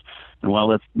groups. And while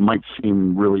that might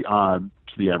seem really odd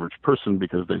to the average person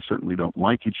because they certainly don't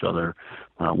like each other,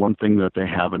 one thing that they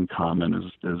have in common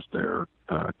is their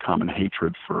common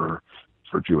hatred for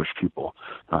Jewish people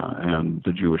and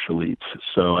the Jewish elite.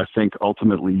 So I think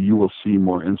ultimately you will see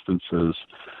more instances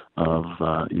of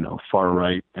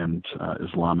far-right and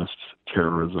Islamist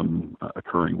terrorism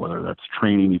occurring, whether that's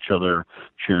training each other,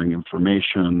 sharing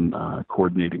information,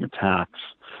 coordinating attacks.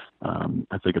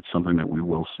 I think it's something that we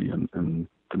will see in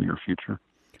the near future.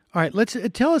 All right, let's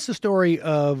tell us the story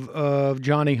of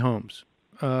Johnny Holmes,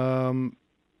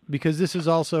 because this is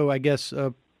also, I guess,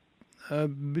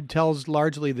 tells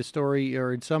largely the story,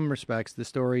 or in some respects, the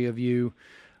story of you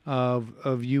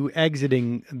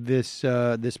exiting this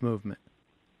movement.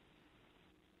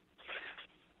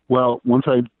 Well, once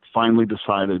I finally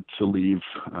decided to leave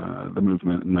the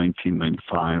movement in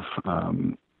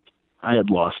 1995, I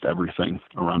had lost everything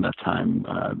around that time.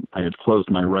 I had closed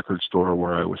my record store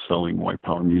where I was selling white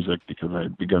power music because I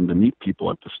had begun to meet people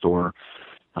at the store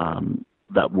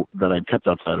that I'd kept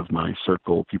outside of my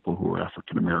circle, people who were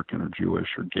African American or Jewish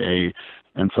or gay,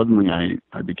 and suddenly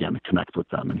I began to connect with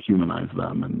them and humanize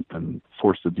them and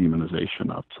force the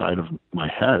demonization outside of my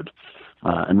head,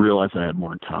 and realized I had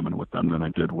more in common with them than I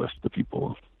did with the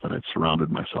people that I'd surrounded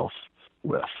myself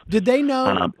with. Did they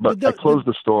know? I closed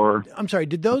the store. I'm sorry.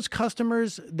 Did those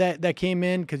customers that came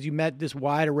in, because you met this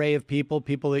wide array of people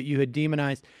that you had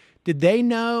demonized, did they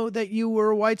know that you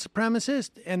were a white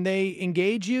supremacist and they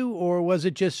engage you, or was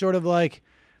it just sort of like,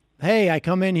 hey, I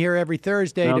come in here every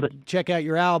Thursday to check out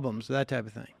your albums, that type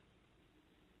of thing?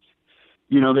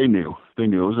 They knew. They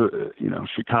knew. It was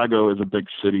Chicago is a big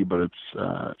city, but it's,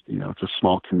 it's a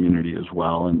small community as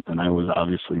well. And I was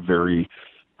obviously very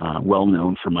well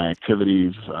known for my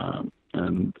activities.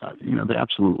 And they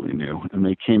absolutely knew. And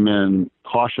they came in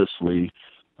cautiously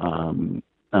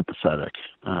empathetic.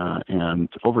 And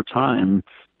over time,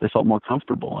 they felt more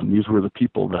comfortable. And these were the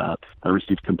people that I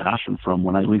received compassion from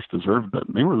when I least deserved it.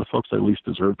 And they were the folks I least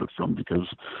deserved it from because,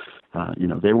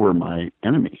 they were my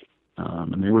enemy.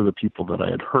 And they were the people that I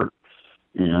had hurt.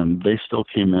 And they still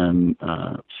came in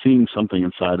seeing something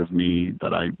inside of me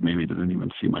that I maybe didn't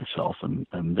even see myself. And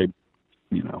they,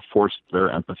 forced their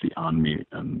empathy on me,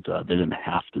 and they didn't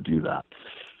have to do that.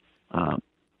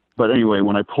 But anyway,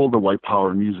 when I pulled the white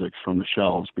power music from the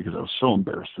shelves because I was so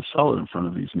embarrassed to sell it in front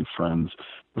of these new friends,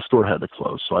 the store had to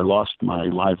close. So I lost my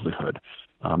livelihood.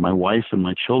 My wife and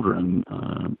my children,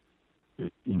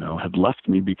 had left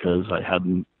me because I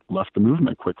hadn't left the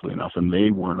movement quickly enough, and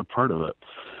they weren't a part of it.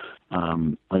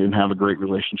 I didn't have a great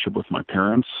relationship with my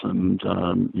parents, and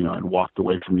I'd walked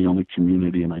away from the only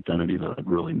community and identity that I'd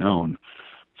really known.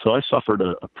 So I suffered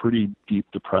a pretty deep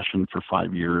depression for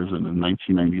 5 years, and in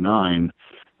 1999,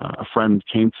 a friend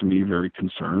came to me very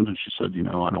concerned, and she said,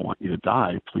 I don't want you to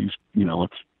die. Please,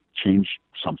 let's change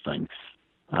something.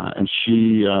 And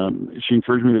she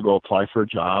encouraged me to go apply for a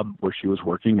job where she was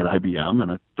working at IBM,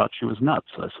 and I thought she was nuts.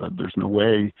 I said, there's no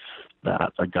way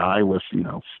that a guy with,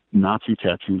 Nazi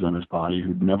tattoos on his body,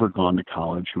 who'd never gone to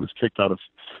college, who was kicked out of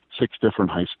 6 different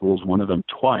high schools, one of them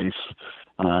twice,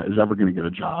 is ever going to get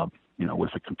a job,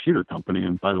 with a computer company.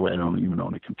 And by the way, I don't even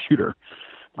own a computer.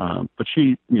 But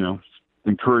she,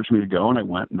 encouraged me to go, and I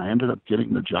went, and I ended up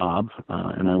getting the job.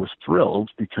 And I was thrilled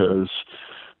because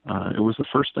it was the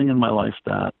first thing in my life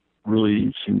that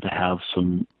really seemed to have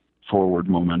some forward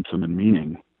momentum and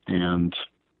meaning. And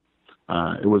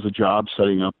it was a job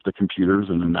setting up the computers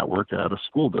and the network at a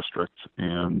school district,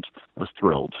 and I was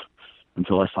thrilled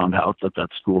until I found out that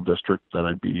school district that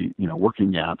I'd be,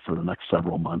 working at for the next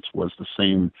several months was the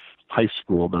same high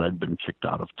school that I'd been kicked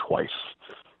out of twice.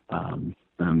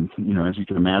 And, as you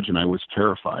can imagine, I was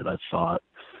terrified. I thought,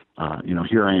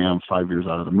 here I am 5 years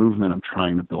out of the movement. I'm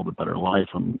trying to build a better life.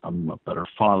 I'm a better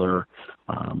father.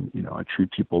 I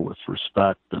treat people with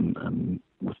respect and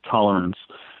with tolerance.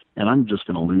 And I'm just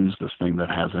going to lose this thing that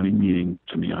has any meaning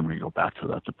to me. I'm going to go back to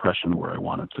that depression where I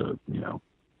wanted to,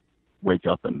 wake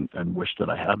up and wish that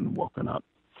I hadn't woken up.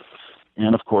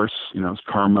 And of course, it's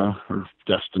karma or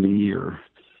destiny or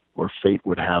fate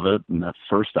would have it. In that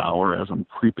first hour, as I'm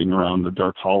creeping around the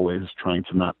dark hallways, trying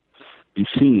to not be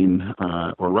seen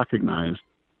or recognized,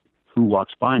 who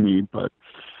walks by me but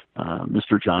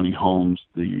Mr. Johnny Holmes,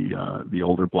 the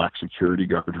older black security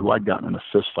guard who I'd gotten in a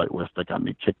fist fight with that got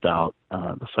me kicked out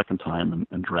the second time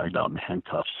and dragged out in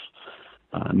handcuffs.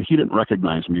 And he didn't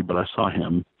recognize me, but I saw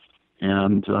him.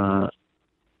 And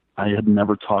I had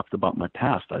never talked about my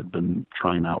past. I'd been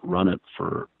trying to outrun it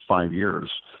for 5 years.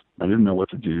 I didn't know what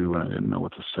to do, and I didn't know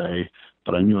what to say,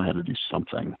 but I knew I had to do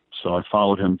something. So I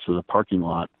followed him to the parking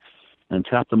lot and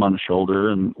tapped him on the shoulder,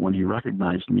 and when he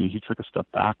recognized me, he took a step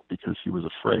back because he was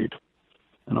afraid.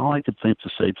 And all I could think to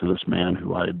say to this man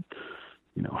who I'd,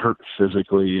 hurt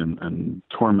physically and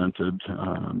tormented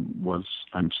was,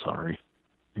 I'm sorry.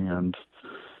 And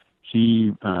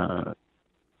he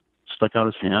stuck out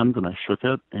his hand, and I shook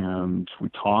it, and we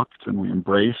talked, and we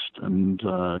embraced, and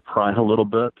cried a little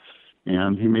bit.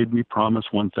 And he made me promise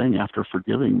one thing after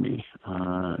forgiving me.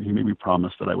 He made me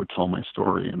promise that I would tell my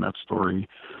story, and that story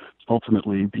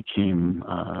ultimately became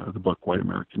the book White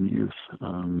American Youth.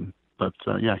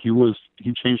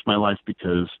 He changed my life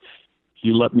because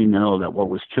he let me know that what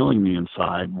was killing me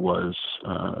inside was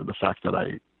the fact that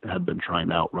I had been trying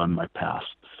to outrun my past.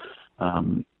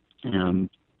 And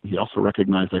he also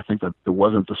recognized, I think, that it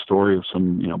wasn't the story of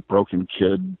some, broken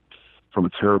kid from a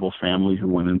terrible family who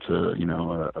went into,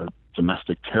 a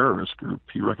domestic terrorist group.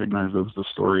 He recognized it was the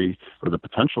story or the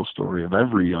potential story of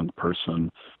every young person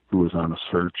who was on a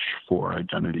search for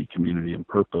identity, community, and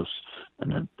purpose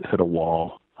and had hit a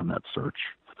wall on that search.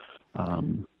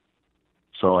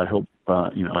 So I hope,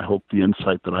 I hope the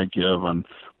insight that I give on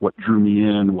what drew me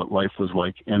in, what life was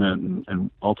like in it, and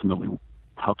ultimately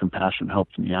how compassion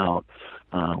helped me out,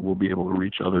 will be able to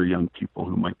reach other young people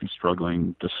who might be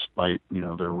struggling despite,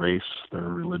 their race, their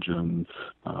religion,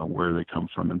 where they come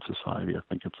from in society. I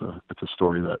think it's a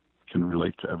story that can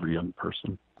relate to every young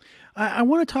person. I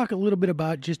want to talk a little bit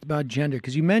about gender,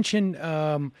 because you mentioned,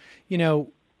 in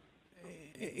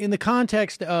the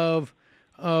context of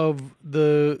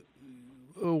the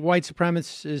white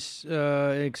supremacists,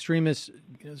 extremists,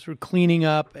 sort of cleaning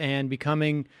up and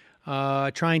becoming,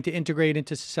 trying to integrate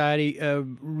into society,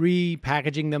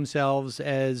 repackaging themselves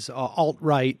as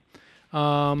alt-right.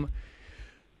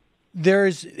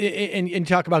 There's, and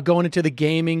talk about going into the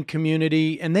gaming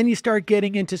community, and then you start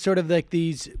getting into sort of like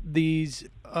these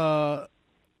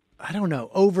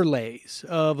overlays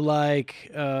of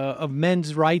of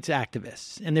men's rights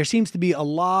activists. And there seems to be a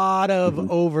lot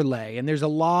of overlay, and there's a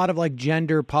lot of like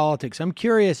gender politics. I'm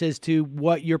curious as to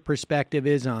what your perspective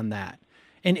is on that,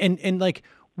 and like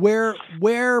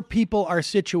where people are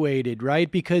situated,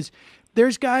 right? Because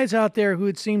there's guys out there who,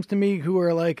 it seems to me, who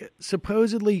are like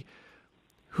supposedly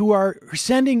who are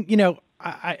sending,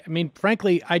 I mean,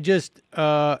 frankly, I'm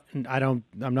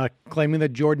not claiming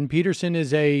that Jordan Peterson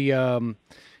is a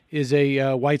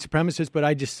white supremacist, but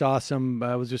I just saw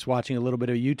I was just watching a little bit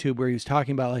of YouTube where he was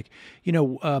talking about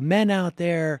men out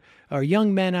there, or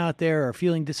young men out there, are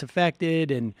feeling disaffected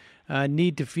and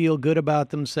need to feel good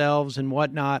about themselves and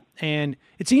whatnot. And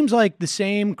it seems like the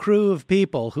same crew of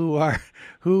people who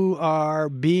are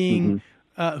being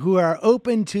who are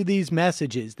open to these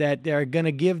messages that are going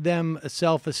to give them a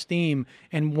self-esteem,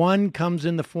 and one comes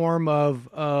in the form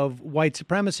of white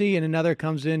supremacy, and another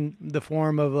comes in the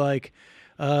form of like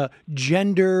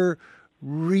gender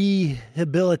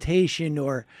rehabilitation,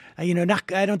 or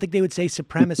not. I don't think they would say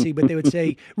supremacy, but they would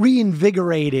say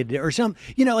reinvigorated or some.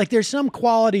 Like there's some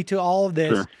quality to all of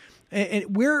this. Sure.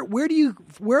 And where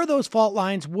are those fault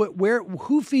lines?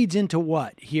 Who feeds into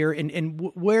what here, and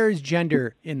where is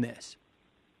gender in this?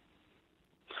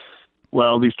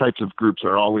 Well, these types of groups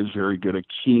are always very good at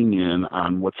keying in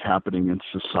on what's happening in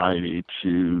society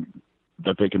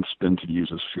that they can spin to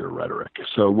use as fear rhetoric.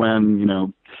 So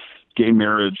when, gay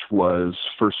marriage was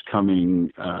first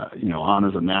coming, on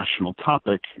as a national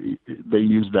topic, they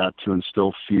used that to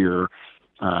instill fear,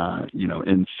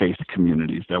 in faith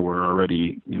communities that were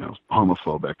already,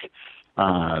 homophobic,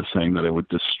 saying that it would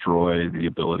destroy the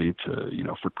ability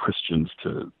for Christians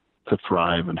to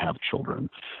thrive and have children.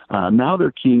 Now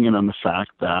they're keying in on the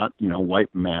fact that,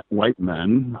 white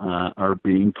men are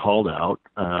being called out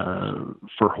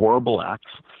for horrible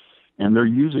acts, and they're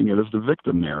using it as the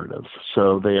victim narrative.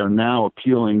 So they are now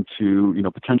appealing to,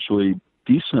 potentially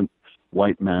decent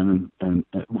white men and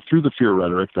through the fear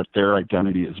rhetoric that their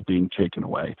identity is being taken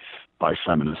away by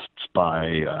feminists,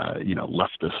 by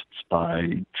leftists,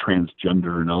 by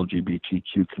transgender and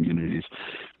LGBTQ communities.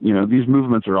 These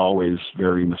movements are always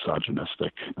very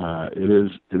misogynistic.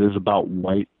 It is about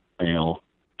white male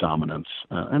dominance,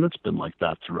 and it's been like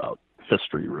that throughout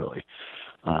history, really.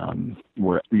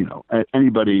 Where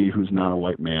anybody who's not a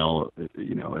white male,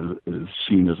 is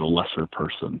seen as a lesser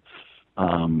person.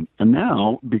 And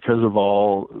now, because of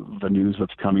all the news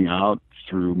that's coming out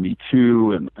through Me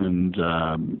Too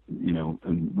and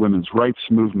women's rights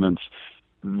movements,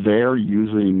 they're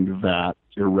using that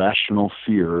irrational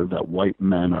fear that white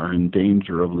men are in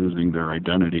danger of losing their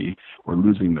identity or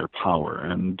losing their power.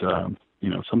 And,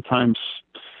 sometimes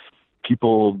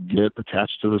people get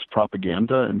attached to this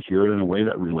propaganda and hear it in a way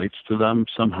that relates to them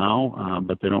somehow,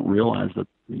 but they don't realize that,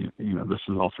 this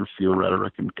is all through fear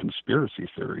rhetoric and conspiracy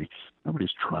theory.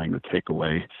 Nobody's trying to take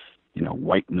away,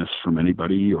 whiteness from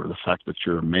anybody or the fact that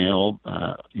you're a male.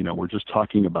 We're just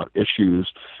talking about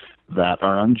issues that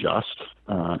are unjust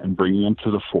and bringing them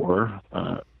to the fore,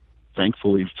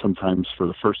 thankfully sometimes for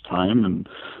the first time. And,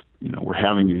 we're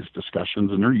having these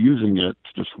discussions, and they're using it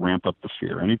to just ramp up the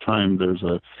fear. Anytime there's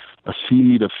a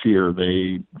seed of fear,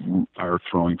 they are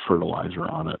throwing fertilizer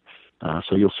on it.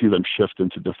 So you'll see them shift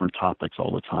into different topics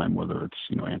all the time, whether it's,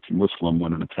 anti-Muslim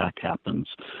when an attack happens,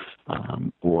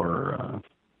 or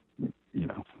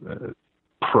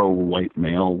pro-white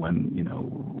male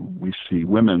when, we see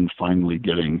women finally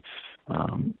getting,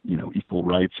 equal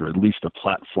rights, or at least a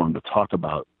platform to talk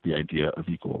about the idea of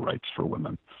equal rights for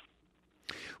women.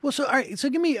 Well, so all right, so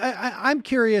give me. I'm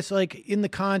curious, like in the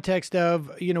context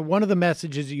of one of the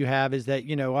messages you have is that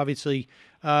obviously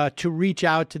to reach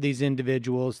out to these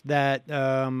individuals, that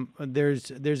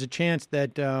there's a chance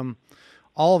that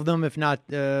all of them, if not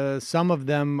some of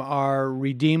them, are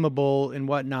redeemable and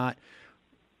whatnot.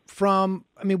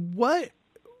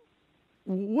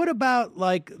 What about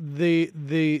like the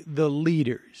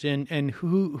leaders and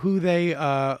who they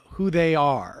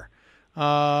are?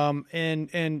 And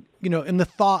the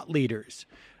thought leaders,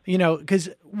 because,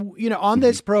 on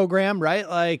this program, right,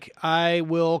 like I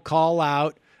will call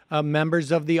out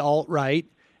members of the alt-right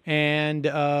and,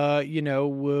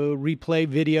 we'll replay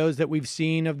videos that we've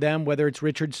seen of them, whether it's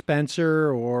Richard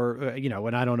Spencer or,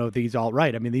 and I don't know if he's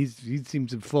alt-right. I mean, he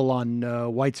seems full on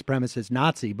white supremacist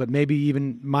Nazi, but maybe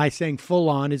even my saying full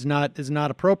on is not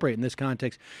appropriate in this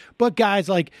context. But guys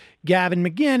like Gavin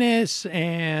McInnes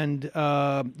and,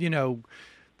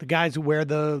 the guys who wear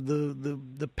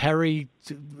the Perry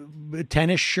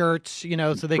tennis shirts,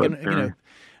 so they can,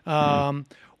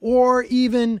 or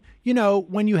even,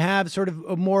 when you have sort of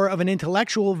a more of an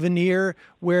intellectual veneer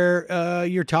where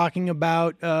you're talking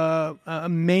about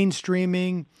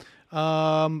mainstreaming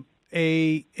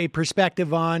a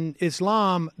perspective on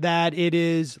Islam that it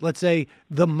is, let's say,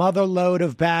 the motherlode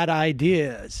of bad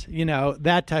ideas,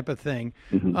 that type of thing.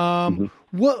 Mm-hmm.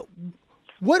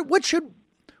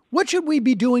 What should we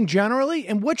be doing generally,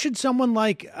 and what should someone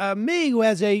like me, who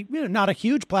has a not a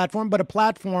huge platform but a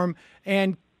platform,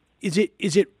 and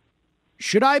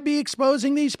should I be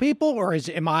exposing these people, or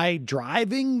am I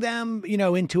driving them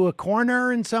into a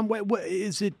corner in some way? What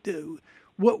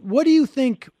do you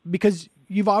think? Because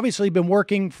you've obviously been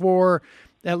working for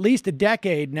at least a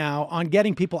decade now on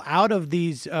getting people out of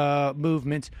these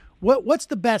movements. What's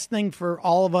the best thing for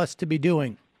all of us to be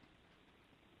doing?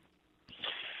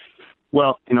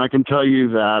 Well, I can tell you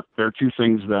that there are two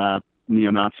things that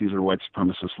neo-Nazis or white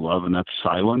supremacists love, and that's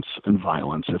silence and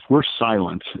violence. If we're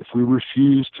silent, if we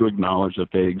refuse to acknowledge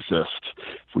that they exist,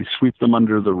 if we sweep them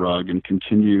under the rug and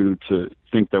continue to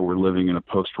think that we're living in a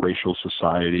post-racial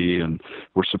society, and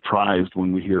we're surprised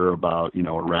when we hear about,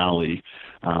 a rally,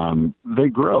 they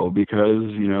grow because,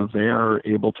 they are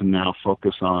able to now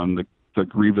focus on the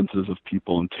grievances of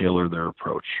people and tailor their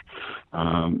approach.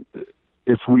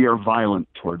 If we are violent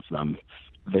towards them,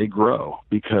 they grow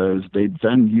because they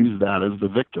then use that as the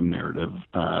victim narrative,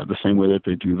 the same way that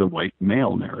they do the white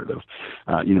male narrative.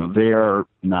 They are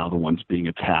now the ones being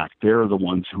attacked. They're the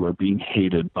ones who are being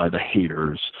hated by the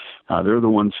haters. They're the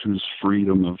ones whose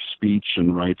freedom of speech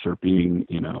and rights are being,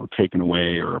 taken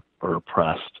away or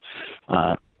oppressed.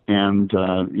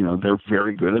 They're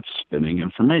very good at spinning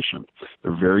information.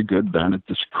 They're very good then at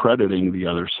discrediting the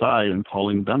other side and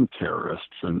calling them terrorists.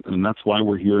 And that's why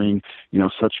we're hearing,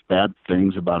 such bad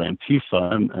things about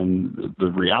Antifa. And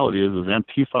the reality is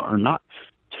Antifa are not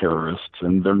terrorists,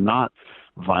 and they're not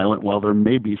violent. While there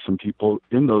may be some people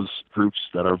in those groups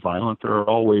that are violent, there are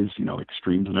always,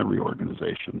 extremes in every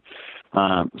organization.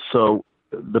 So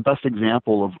the best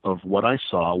example of what I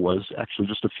saw was actually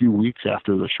just a few weeks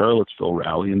after the Charlottesville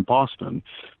rally in Boston,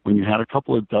 when you had a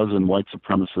couple of dozen white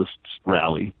supremacists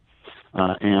rally,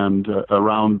 and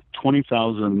around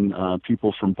 20,000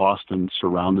 people from Boston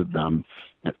surrounded them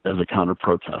as a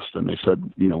counter-protest. And they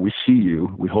said, we see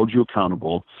you, we hold you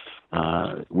accountable,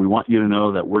 we want you to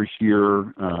know that we're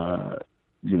here,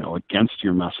 against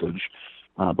your message.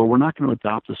 But we're not going to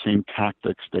adopt the same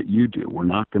tactics that you do. We're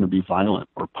not going to be violent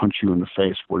or punch you in the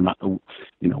face. We're not going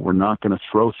to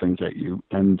throw things at you.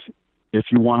 And if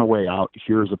you want a way out,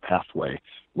 here's a pathway.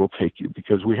 We'll take you.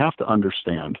 Because we have to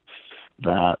understand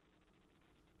that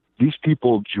these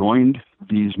people joined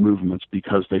these movements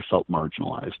because they felt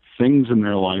marginalized. Things in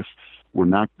their life were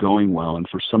not going well, and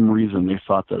for some reason they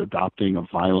thought that adopting a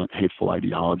violent, hateful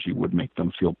ideology would make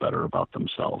them feel better about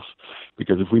themselves.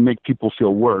 Because if we make people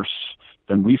feel worse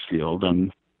than we feel,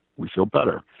 then we feel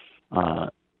better.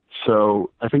 So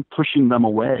I think pushing them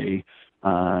away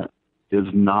is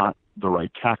not the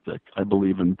right tactic. I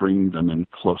believe in bringing them in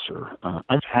closer.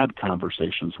 I've had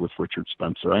conversations with Richard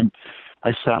Spencer.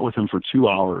 I sat with him for 2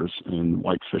 hours in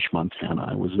Whitefish, Montana.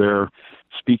 I was there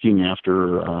speaking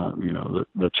after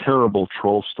the terrible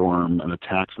troll storm and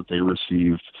attacks that they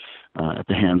received at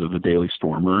the hands of the Daily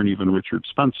Stormer and even Richard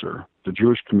Spencer. The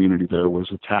Jewish community there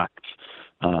was attacked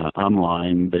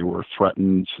online. They were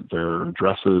threatened. Their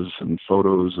addresses and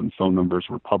photos and phone numbers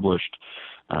were published.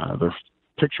 Their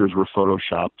pictures were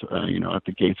photoshopped, at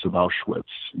the gates of Auschwitz.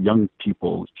 Young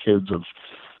people, kids of,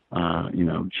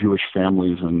 Jewish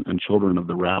families and children of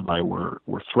the rabbi were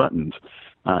threatened,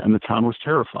 and the town was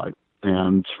terrified.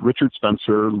 And Richard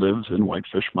Spencer lives in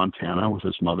Whitefish, Montana, with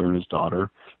his mother and his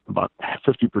daughter about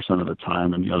 50% of the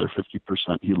time, and the other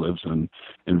 50% he lives in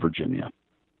Virginia.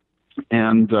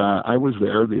 And I was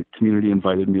there. The community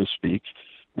invited me to speak,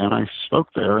 and I spoke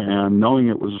there. And knowing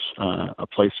it was a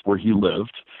place where he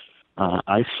lived,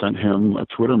 I sent him a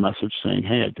Twitter message saying,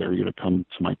 "Hey, I dare you to come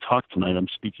to my talk tonight. I'm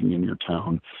speaking in your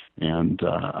town, and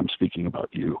I'm speaking about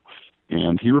you."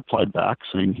 And he replied back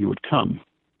saying he would come.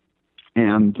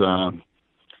 And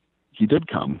he did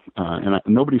come. And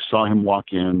nobody saw him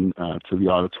walk in to the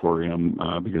auditorium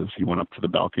because he went up to the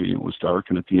balcony and it was dark.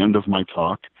 And at the end of my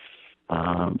talk,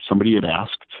 somebody had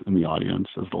asked in the audience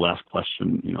as the last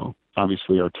question,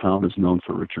 obviously our town is known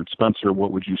for Richard Spencer.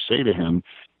 What would you say to him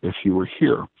if he were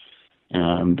here?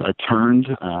 And I turned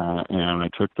and I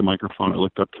took the microphone. I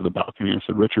looked up to the balcony and I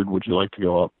said, "Richard, would you like to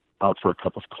go out for a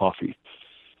cup of coffee?"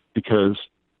 Because,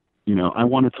 I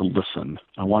wanted to listen.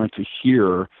 I wanted to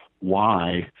hear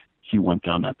why he went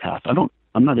down that path.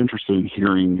 I'm not interested in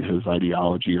hearing his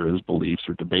ideology or his beliefs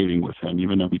or debating with him,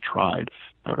 even though he tried.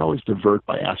 I would always divert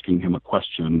by asking him a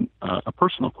question, a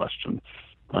personal question.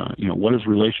 What his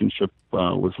relationship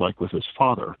was like with his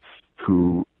father,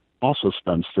 who also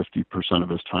spends 50% of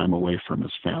his time away from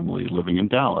his family living in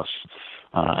Dallas.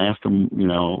 I asked him,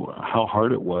 how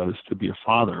hard it was to be a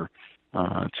father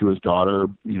to his daughter,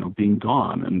 being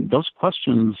gone. And those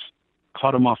questions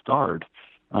caught him off guard.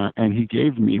 And he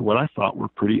gave me what I thought were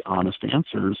pretty honest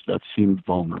answers that seemed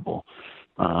vulnerable.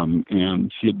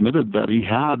 And he admitted that he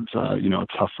had, a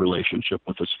tough relationship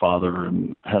with his father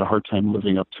and had a hard time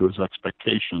living up to his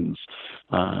expectations.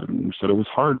 He said it was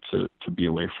hard to be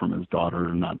away from his daughter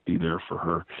and not be there for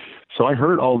her. So I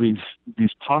heard all these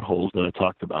potholes that I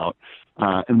talked about.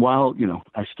 And while,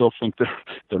 I still think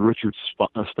that Richard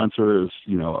Spencer is,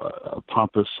 a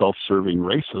pompous, self-serving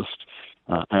racist,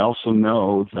 I also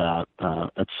know that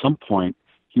at some point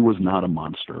he was not a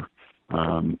monster.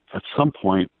 At some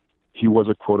point, he was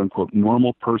a quote unquote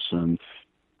normal person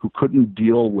who couldn't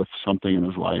deal with something in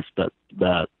his life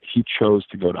that he chose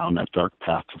to go down that dark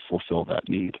path to fulfill that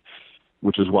need,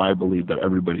 which is why I believe that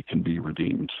everybody can be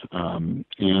redeemed. And,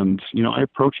 you know, I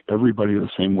approach everybody the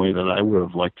same way that I would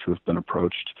have liked to have been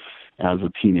approached as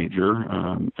a teenager.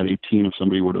 At 18, if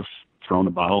somebody would have thrown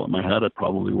a bottle at my head, I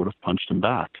probably would have punched him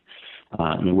back.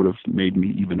 And it would have made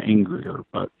me even angrier.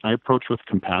 But I approach with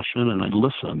compassion, and I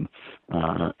listen,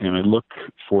 and I look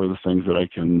for the things that I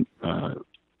can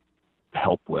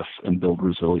help with and build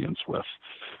resilience with.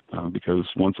 Because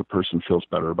once a person feels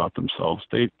better about themselves,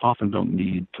 they often don't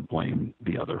need to blame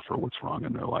the other for what's wrong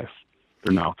in their life.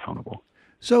 They're now accountable.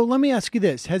 So let me ask you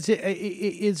this: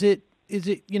 is it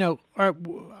you know,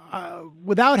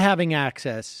 without having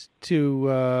access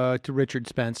to Richard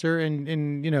Spencer,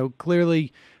 and you know,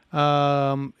 clearly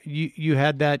you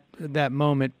had that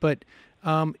moment, but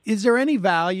is there any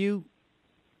value,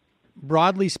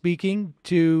 broadly speaking,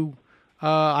 to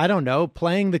I don't know,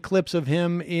 playing the clips of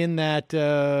him in that,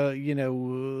 you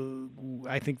know,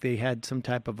 I think they had some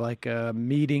type of like a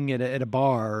meeting at a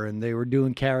bar, and they were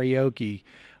doing karaoke,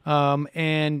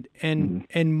 and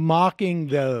mocking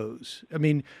those. I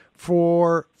mean,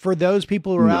 for those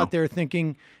people who are out there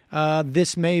thinking,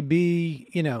 this may be,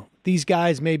 you know, these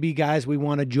guys may be guys we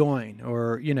want to join,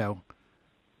 or, you know.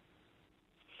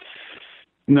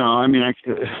 No, I mean,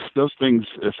 those things,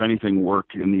 if anything,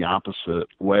 work in the opposite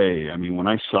way. I mean, when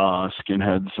I saw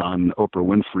skinheads on Oprah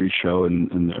Winfrey's show in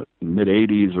the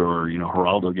mid-'80s, or, you know,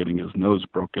 Geraldo getting his nose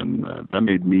broken, that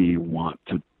made me want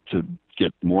to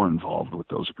get more involved with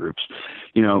those groups.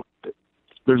 You know,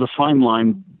 there's a fine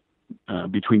line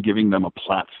between giving them a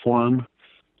platform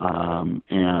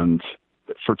and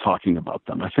for talking about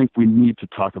them. I think we need to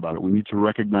talk about it. We need to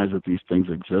recognize that these things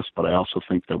exist, but I also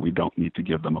think that we don't need to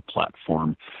give them a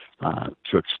platform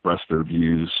to express their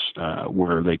views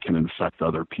where they can infect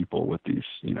other people with these,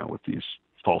 you know, with these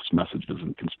false messages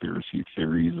and conspiracy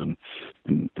theories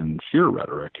and fear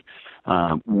rhetoric.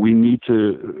 We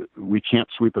can't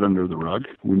sweep it under the rug.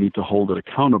 We need to hold it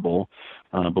accountable,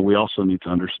 but we also need to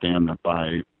understand that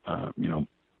by, you know,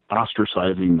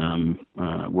 ostracizing them,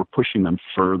 we're pushing them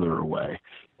further away.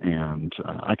 And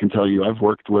I can tell you, I've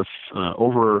worked with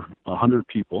over 100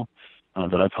 people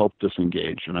that I've helped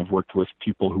disengage. And I've worked with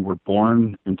people who were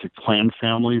born into Klan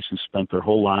families who spent their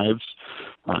whole lives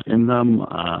in them.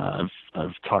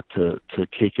 I've talked to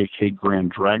KKK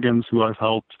Grand Dragons who I've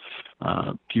helped,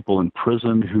 people in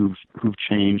prison who've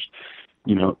changed.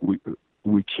 You know,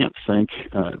 we can't think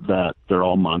that they're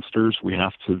all monsters. We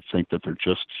have to think that they're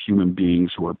just human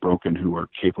beings who are broken, who are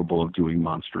capable of doing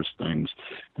monstrous things.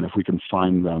 And if we can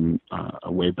find them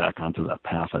a way back onto that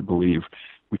path, I believe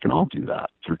we can all do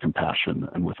that through compassion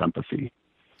and with empathy.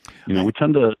 You know, we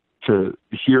tend to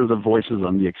hear the voices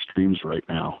on the extremes right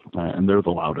now, and they're the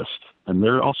loudest, and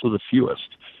they're also the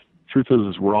fewest. Truth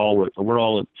is we're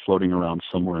all floating around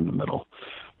somewhere in the middle.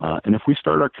 And if we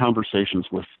start our conversations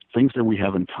with things that we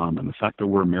have in common, the fact that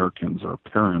we're Americans, our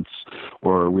parents,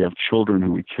 or we have children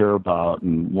who we care about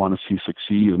and want to see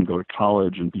succeed and go to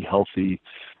college and be healthy,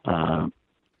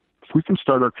 if we can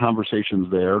start our conversations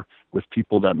there with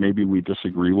people that maybe we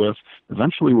disagree with,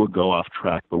 eventually we'll go off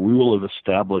track, but we will have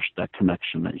established that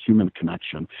connection, that human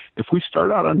connection. If we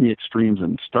start out on the extremes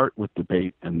and start with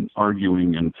debate and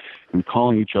arguing and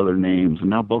calling each other names, and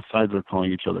now both sides are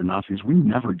calling each other Nazis, we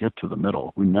never get to the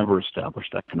middle. We never establish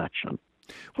that connection.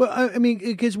 Well, I mean,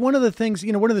 because one of the things,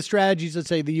 you know, one of the strategies, let's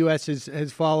say, the U.S.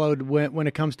 has followed when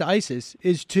it comes to ISIS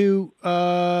is to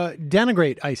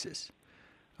denigrate ISIS,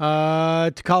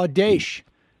 to call it Daesh,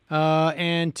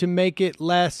 and to make it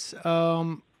less,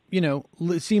 you know,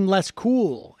 seem less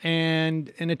cool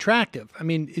and attractive. I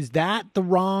mean, is that the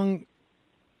wrong?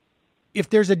 If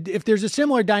there's a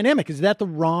similar dynamic, is that the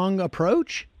wrong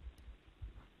approach?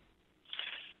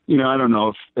 You know, I don't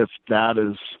know if that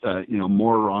is, you know,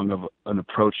 more wrong of an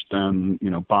approach than, you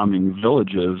know, bombing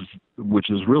villages, which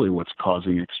is really what's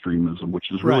causing extremism,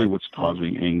 which is really what's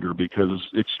causing anger, because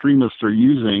extremists are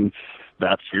using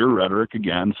that fear rhetoric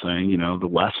again, saying, you know, the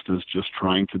West is just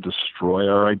trying to destroy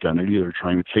our identity. They're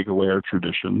trying to take away our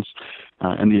traditions.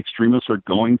 And the extremists are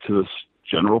going to this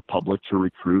general public to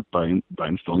recruit by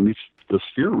instilling this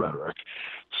fear rhetoric.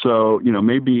 So, you know,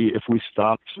 maybe if we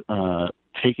stopped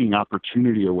taking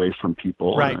opportunity away from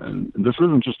people, and this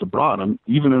isn't just abroad,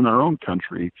 even in our own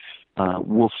country,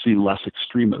 we'll see less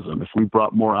extremism. If we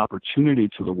brought more opportunity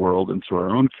to the world and to our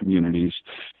own communities,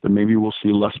 then maybe we'll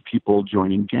see less people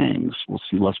joining gangs. We'll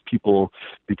see less people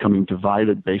becoming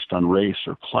divided based on race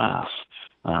or class.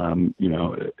 You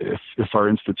know, if our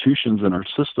institutions and our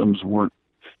systems weren't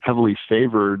heavily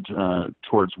favored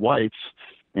towards whites,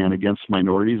 and against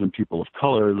minorities and people of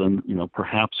color, then,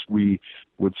 perhaps we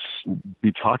would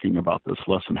be talking about this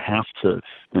less and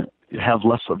have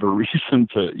less of a reason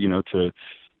to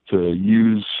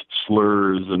use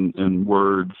slurs and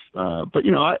words. But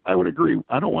I would agree.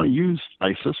 I don't want to use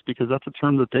ISIS because that's a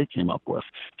term that they came up with,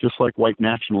 just like white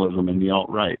nationalism and the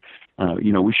alt-right.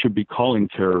 We should be calling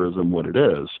terrorism what it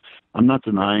is. I'm not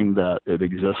denying that it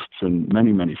exists in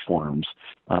many, many forms.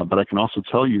 But I can also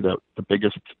tell you that the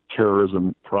biggest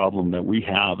terrorism problem that we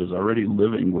have is already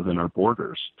living within our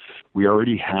borders. We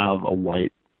already have a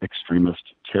white extremist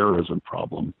terrorism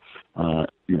problem.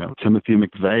 Timothy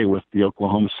McVeigh with the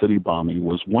Oklahoma City bombing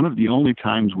was one of the only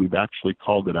times we've actually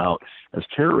called it out as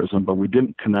terrorism, but we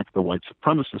didn't connect the white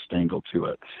supremacist angle to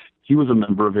it. He was a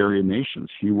member of Aryan Nations.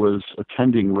 He was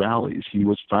attending rallies. He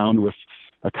was found with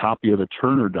a copy of the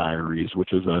Turner Diaries,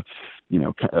 which is a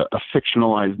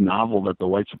fictionalized novel that the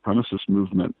white supremacist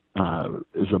movement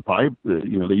is a Bible.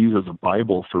 They use as a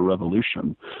Bible for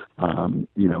revolution.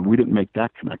 We didn't make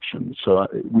that connection. So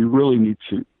we really need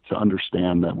to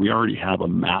understand that we already have a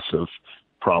massive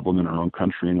problem in our own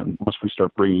country, and unless we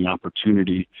start bringing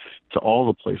opportunity to all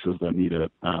the places that need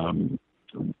it,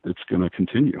 it's going to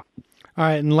continue. All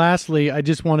right, and lastly, I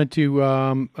just wanted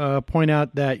to point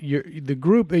out that the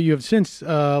group that you have since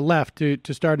left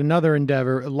to start another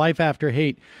endeavor, Life After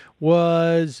Hate,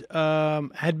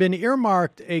 had been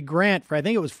earmarked a grant for, I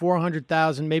think it was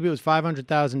 $400,000, maybe it was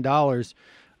 $500,000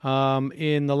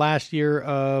 in the last year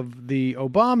of the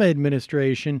Obama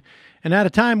administration, and at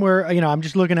a time where I'm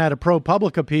just looking at a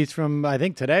ProPublica piece from I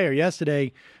think today or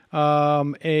yesterday,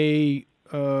 a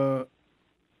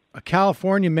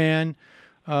California man.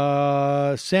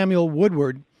 Samuel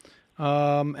Woodward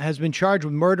has been charged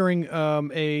with murdering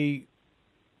a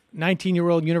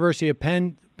 19-year-old University of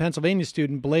Pennsylvania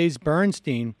student, Blaze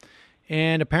Bernstein.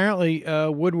 And apparently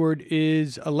Woodward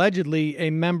is allegedly a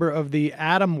member of the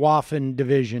Atomwaffen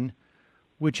Division,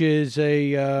 which is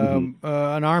an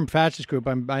armed fascist group.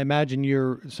 I imagine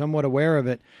you're somewhat aware of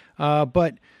it.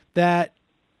 But that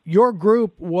your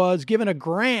group was given a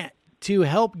grant to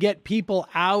help get people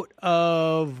out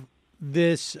of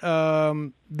this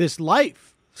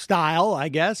lifestyle, I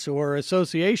guess, or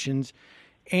associations,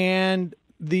 and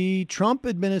the Trump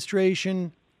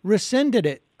administration rescinded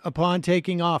it upon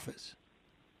taking office.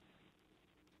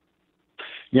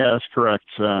 Yeah, that's correct.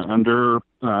 Under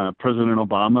President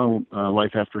Obama,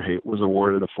 Life After Hate was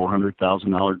awarded a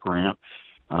 $400,000 grant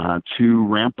to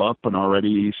ramp up an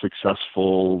already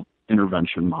successful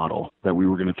intervention model that we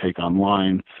were going to take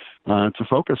online to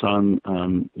focus on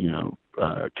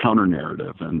counter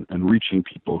narrative and reaching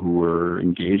people who were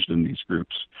engaged in these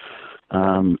groups.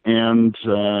 And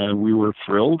we were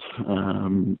thrilled.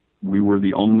 We were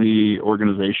the only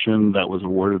organization that was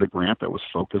awarded a grant that was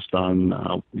focused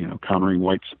on, countering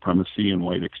white supremacy and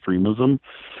white extremism.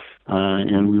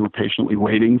 And we were patiently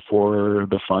waiting for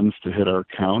the funds to hit our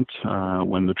account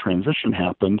when the transition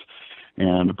happened.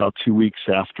 And about 2 weeks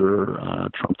after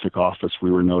Trump took office,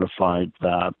 we were notified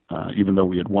that even though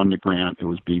we had won the grant, it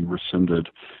was being rescinded,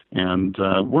 and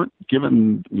weren't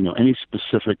given any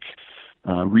specific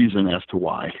reason as to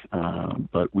why.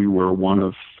 But we were one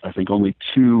of, I think, only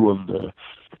two of the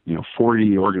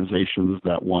 40 organizations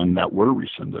that won that were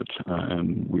rescinded,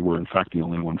 and we were in fact the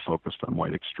only one focused on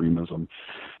white extremism.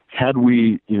 Had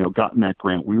we gotten that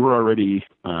grant, we were already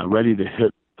ready to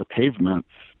hit the pavement.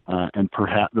 And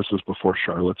perhaps this was before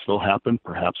Charlottesville happened.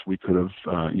 Perhaps we could have,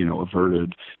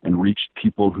 averted and reached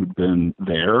people who'd been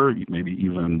there, maybe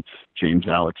even James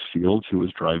Alex Fields, who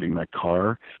was driving that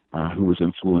car, who was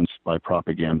influenced by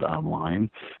propaganda online.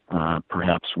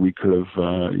 Perhaps we could have,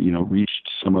 reached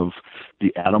some of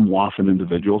the Atomwaffen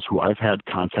individuals who I've had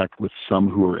contact with, some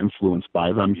who are influenced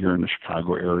by them here in the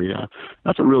Chicago area.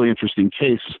 That's a really interesting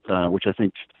case, which I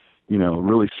think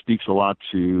really speaks a lot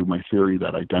to my theory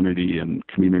that identity and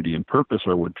community and purpose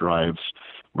are what drives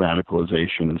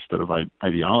radicalization instead of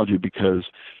ideology, because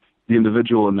the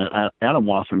individual in that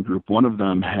Atomwaffen group, one of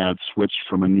them had switched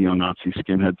from a neo-Nazi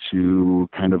skinhead to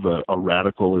kind of a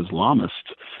radical Islamist,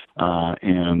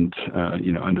 and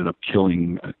ended up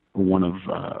killing one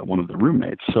of the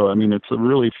roommates. So, I mean, it's a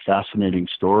really fascinating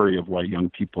story of why young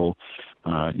people,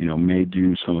 may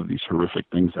do some of these horrific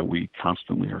things that we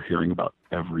constantly are hearing about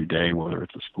every day, whether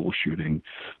it's a school shooting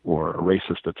or a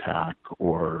racist attack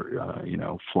or,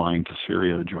 flying to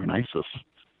Syria to join ISIS.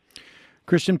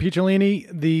 Christian Picciolini,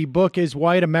 the book is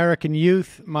White American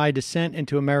Youth, My Descent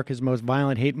into America's Most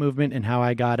Violent Hate Movement and How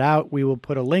I Got Out. We will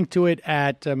put a link to it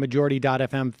at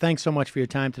majority.fm. Thanks so much for your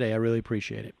time today. I really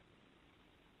appreciate it.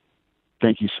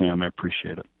 Thank you, Sam. I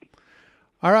appreciate it.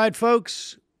 All right,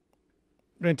 folks.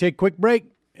 We're going to take a quick break,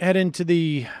 head into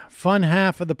the fun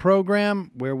half of the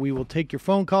program where we will take your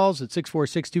phone calls at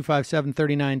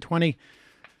 646-257-3920.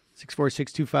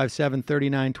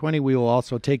 646-257-3920. We will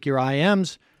also take your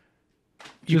IMs.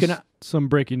 Some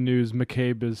breaking news: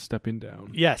 McCabe is stepping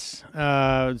down. Yes,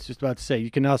 I was just about to say.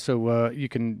 You can also you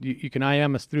can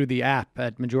IM us through the app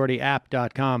at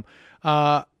majorityapp.com.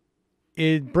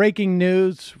 Breaking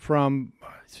news from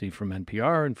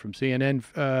NPR and from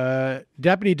CNN.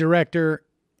 Deputy Director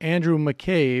Andrew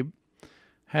McCabe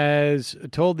has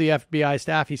told the FBI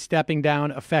staff he's stepping down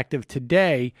effective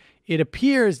today. It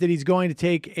appears that he's going to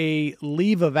take a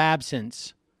leave of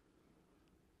absence.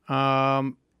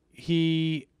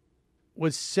 He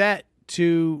was set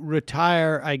to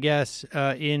retire, I guess,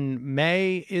 in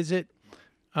May, is it?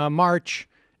 March.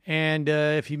 And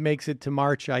if he makes it to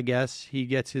March, I guess, he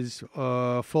gets his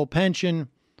full pension.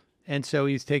 And so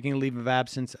he's taking a leave of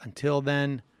absence until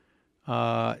then.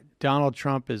 Donald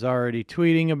Trump is already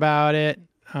tweeting about it.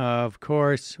 Of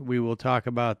course, we will talk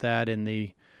about that in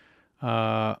the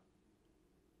fun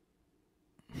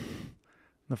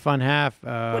half.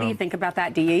 What do you think about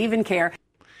that? Do you even care?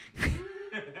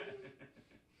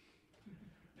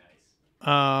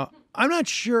 I'm not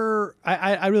sure.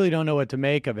 I really don't know what to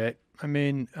make of it. I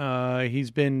mean,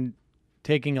 he's been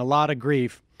taking a lot of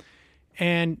grief.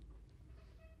 And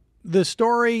the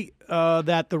story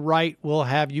that the right will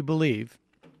have you believe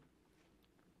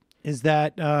is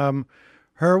that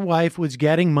her wife was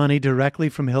getting money directly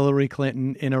from Hillary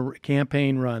Clinton in a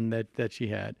campaign run that she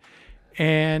had.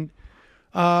 And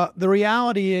the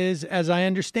reality is, as I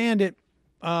understand it,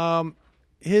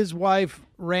 his wife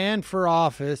ran for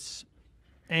office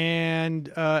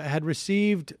and had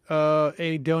received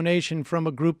a donation from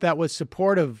a group that was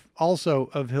supportive also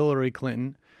of Hillary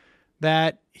Clinton,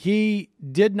 that he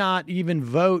did not even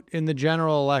vote in the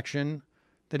general election,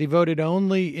 that he voted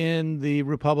only in the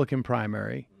Republican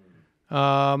primary,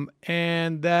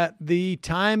 and that the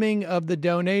timing of the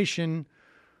donation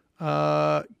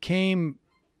came,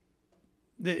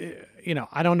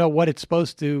 I don't know what it's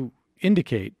supposed to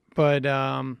indicate, but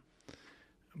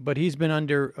he's been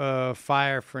under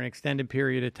fire for an extended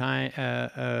period of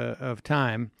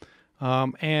time.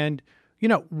 And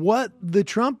what the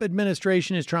Trump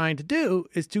administration is trying to do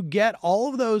is to get all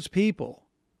of those people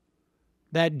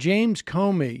that James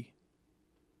Comey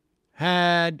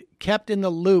had kept in the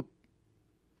loop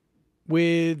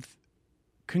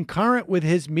concurrent with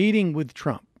his meeting with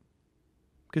Trump.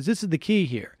 Because this is the key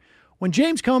here. When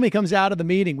James Comey comes out of the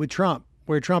meeting with Trump,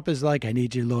 where Trump is like, I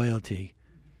need your loyalty,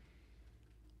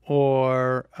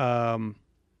 or,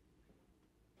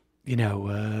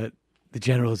 the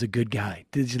general is a good guy.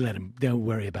 Did you let him? Don't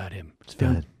worry about him. It's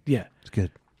fine. Yeah. It's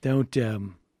good. Don't,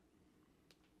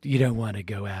 you don't want to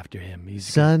go after him.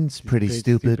 Son's pretty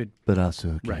stupid, but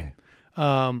also okay.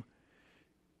 Right.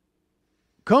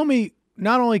 Comey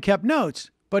not only kept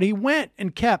notes, but he went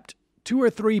and kept 2 or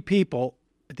 3 people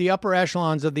at the upper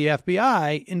echelons of the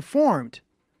FBI informed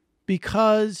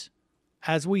because,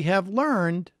 as we have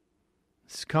learned,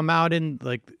 it's come out in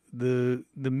like the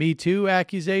Me Too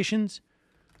accusations.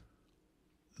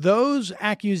 Those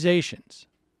accusations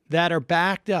that are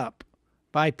backed up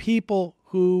by people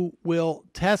who will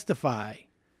testify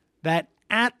that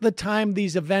at the time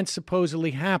these events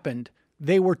supposedly happened,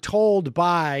 they were told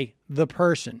by the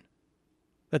person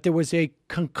that there was a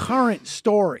concurrent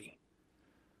story.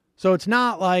 So it's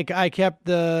not like I kept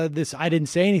this, I didn't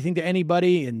say anything to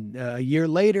anybody, and a year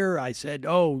later I said,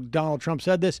 oh, Donald Trump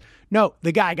said this. No,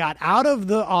 the guy got out of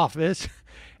the office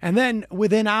and then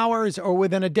within hours or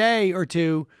within a day or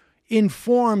two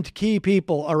informed key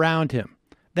people around him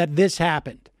that this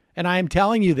happened. And I am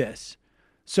telling you this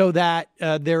so that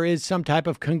there is some type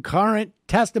of concurrent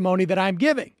testimony that I'm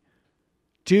giving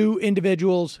to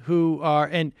individuals who are,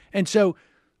 and so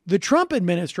the Trump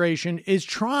administration is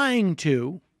trying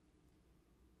to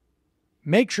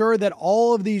make sure that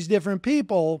all of these different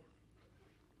people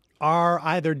are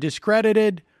either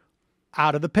discredited,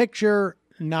 out of the picture,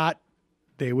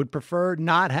 they would prefer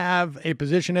not have a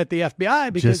position at the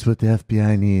FBI because just what the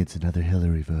FBI needs, another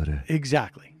Hillary voter.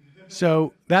 Exactly.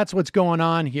 So that's what's going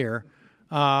on here.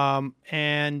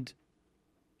 And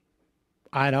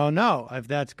I don't know if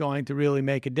that's going to really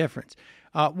make a difference.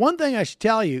 One thing I should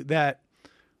tell you that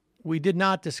we did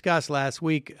not discuss last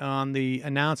week on the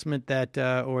announcement that,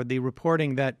 or the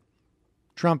reporting that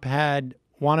Trump had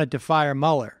wanted to fire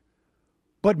Mueller.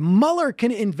 But Mueller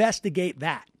can investigate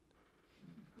that.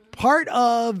 Part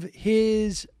of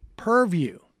his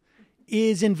purview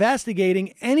is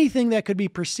investigating anything that could be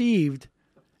perceived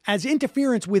as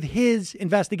interference with his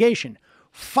investigation.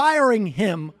 Firing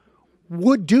him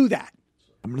would do that.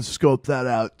 I'm going to scope that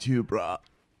out too, bro.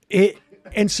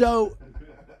 And so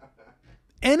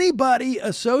anybody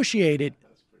associated,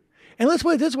 and let's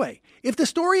put it this way, if the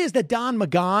story is that Don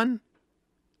McGahn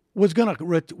was going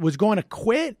to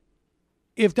quit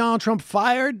if Donald Trump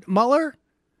fired Mueller,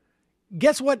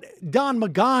 guess what Don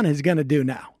McGahn is going to do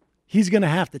now? He's going to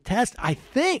have to test, I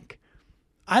think.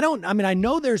 I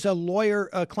know there's a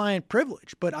lawyer-client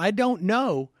privilege, but I don't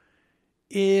know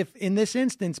if, in this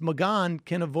instance, McGahn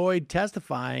can avoid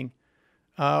testifying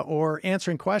or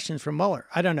answering questions from Mueller.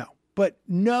 I don't know. But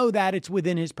know that it's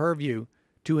within his purview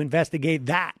to investigate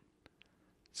that.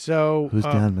 So who's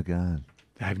Don McGahn?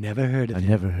 I've never heard of him. I've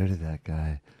never heard of that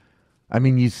guy. I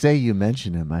mean, you say you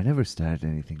mention him. I never started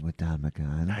anything with Don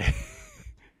McGahn.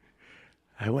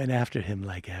 I went after him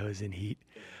like I was in heat.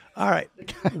 All right.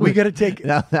 We got to take...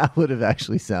 Now, that would have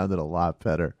actually sounded a lot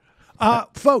better.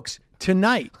 Folks,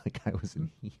 tonight... Like I was in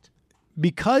heat.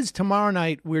 Because tomorrow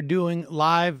night we're doing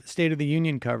live State of the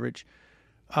Union coverage,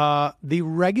 the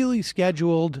regularly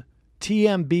scheduled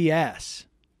TMBS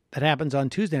that happens on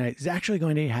Tuesday night is actually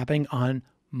going to be happening on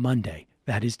Monday.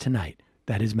 That is tonight.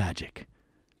 That is magic.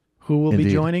 Who will be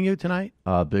joining you tonight?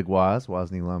 Big Waz,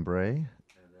 Wozni Lambre, and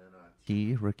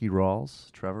then Ricky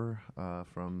Rawls, Trevor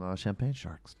from Champagne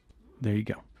Sharks. There you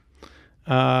go.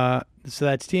 So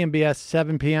that's TMBS,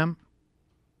 7 p.m.?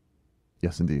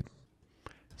 Yes, indeed.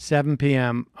 7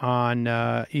 p.m. on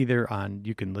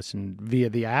you can listen via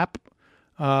the app,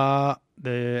 at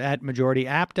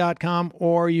majorityapp.com,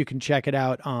 or you can check it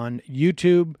out on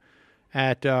YouTube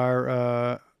at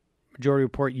our Majority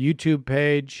Report YouTube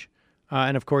page.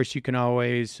 And of course, you can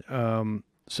always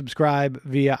subscribe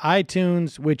via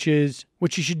iTunes, which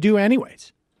you should do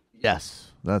anyways.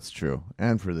 Yes, that's true.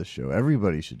 And for this show,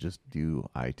 everybody should just do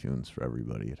iTunes for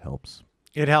everybody. It helps.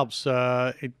 It helps.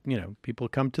 People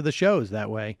come to the shows that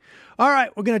way. All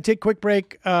right, we're going to take a quick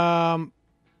break. Where are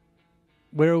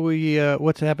we?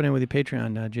 What's happening with your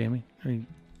Patreon, Jamie?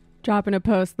 Dropping a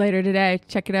post later today.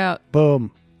 Check it out.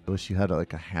 Boom. I wish you had a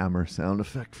hammer sound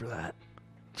effect for that.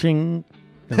 Ching.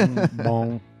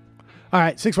 Bong. All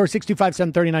right,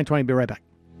 646-257-3920. Be right back.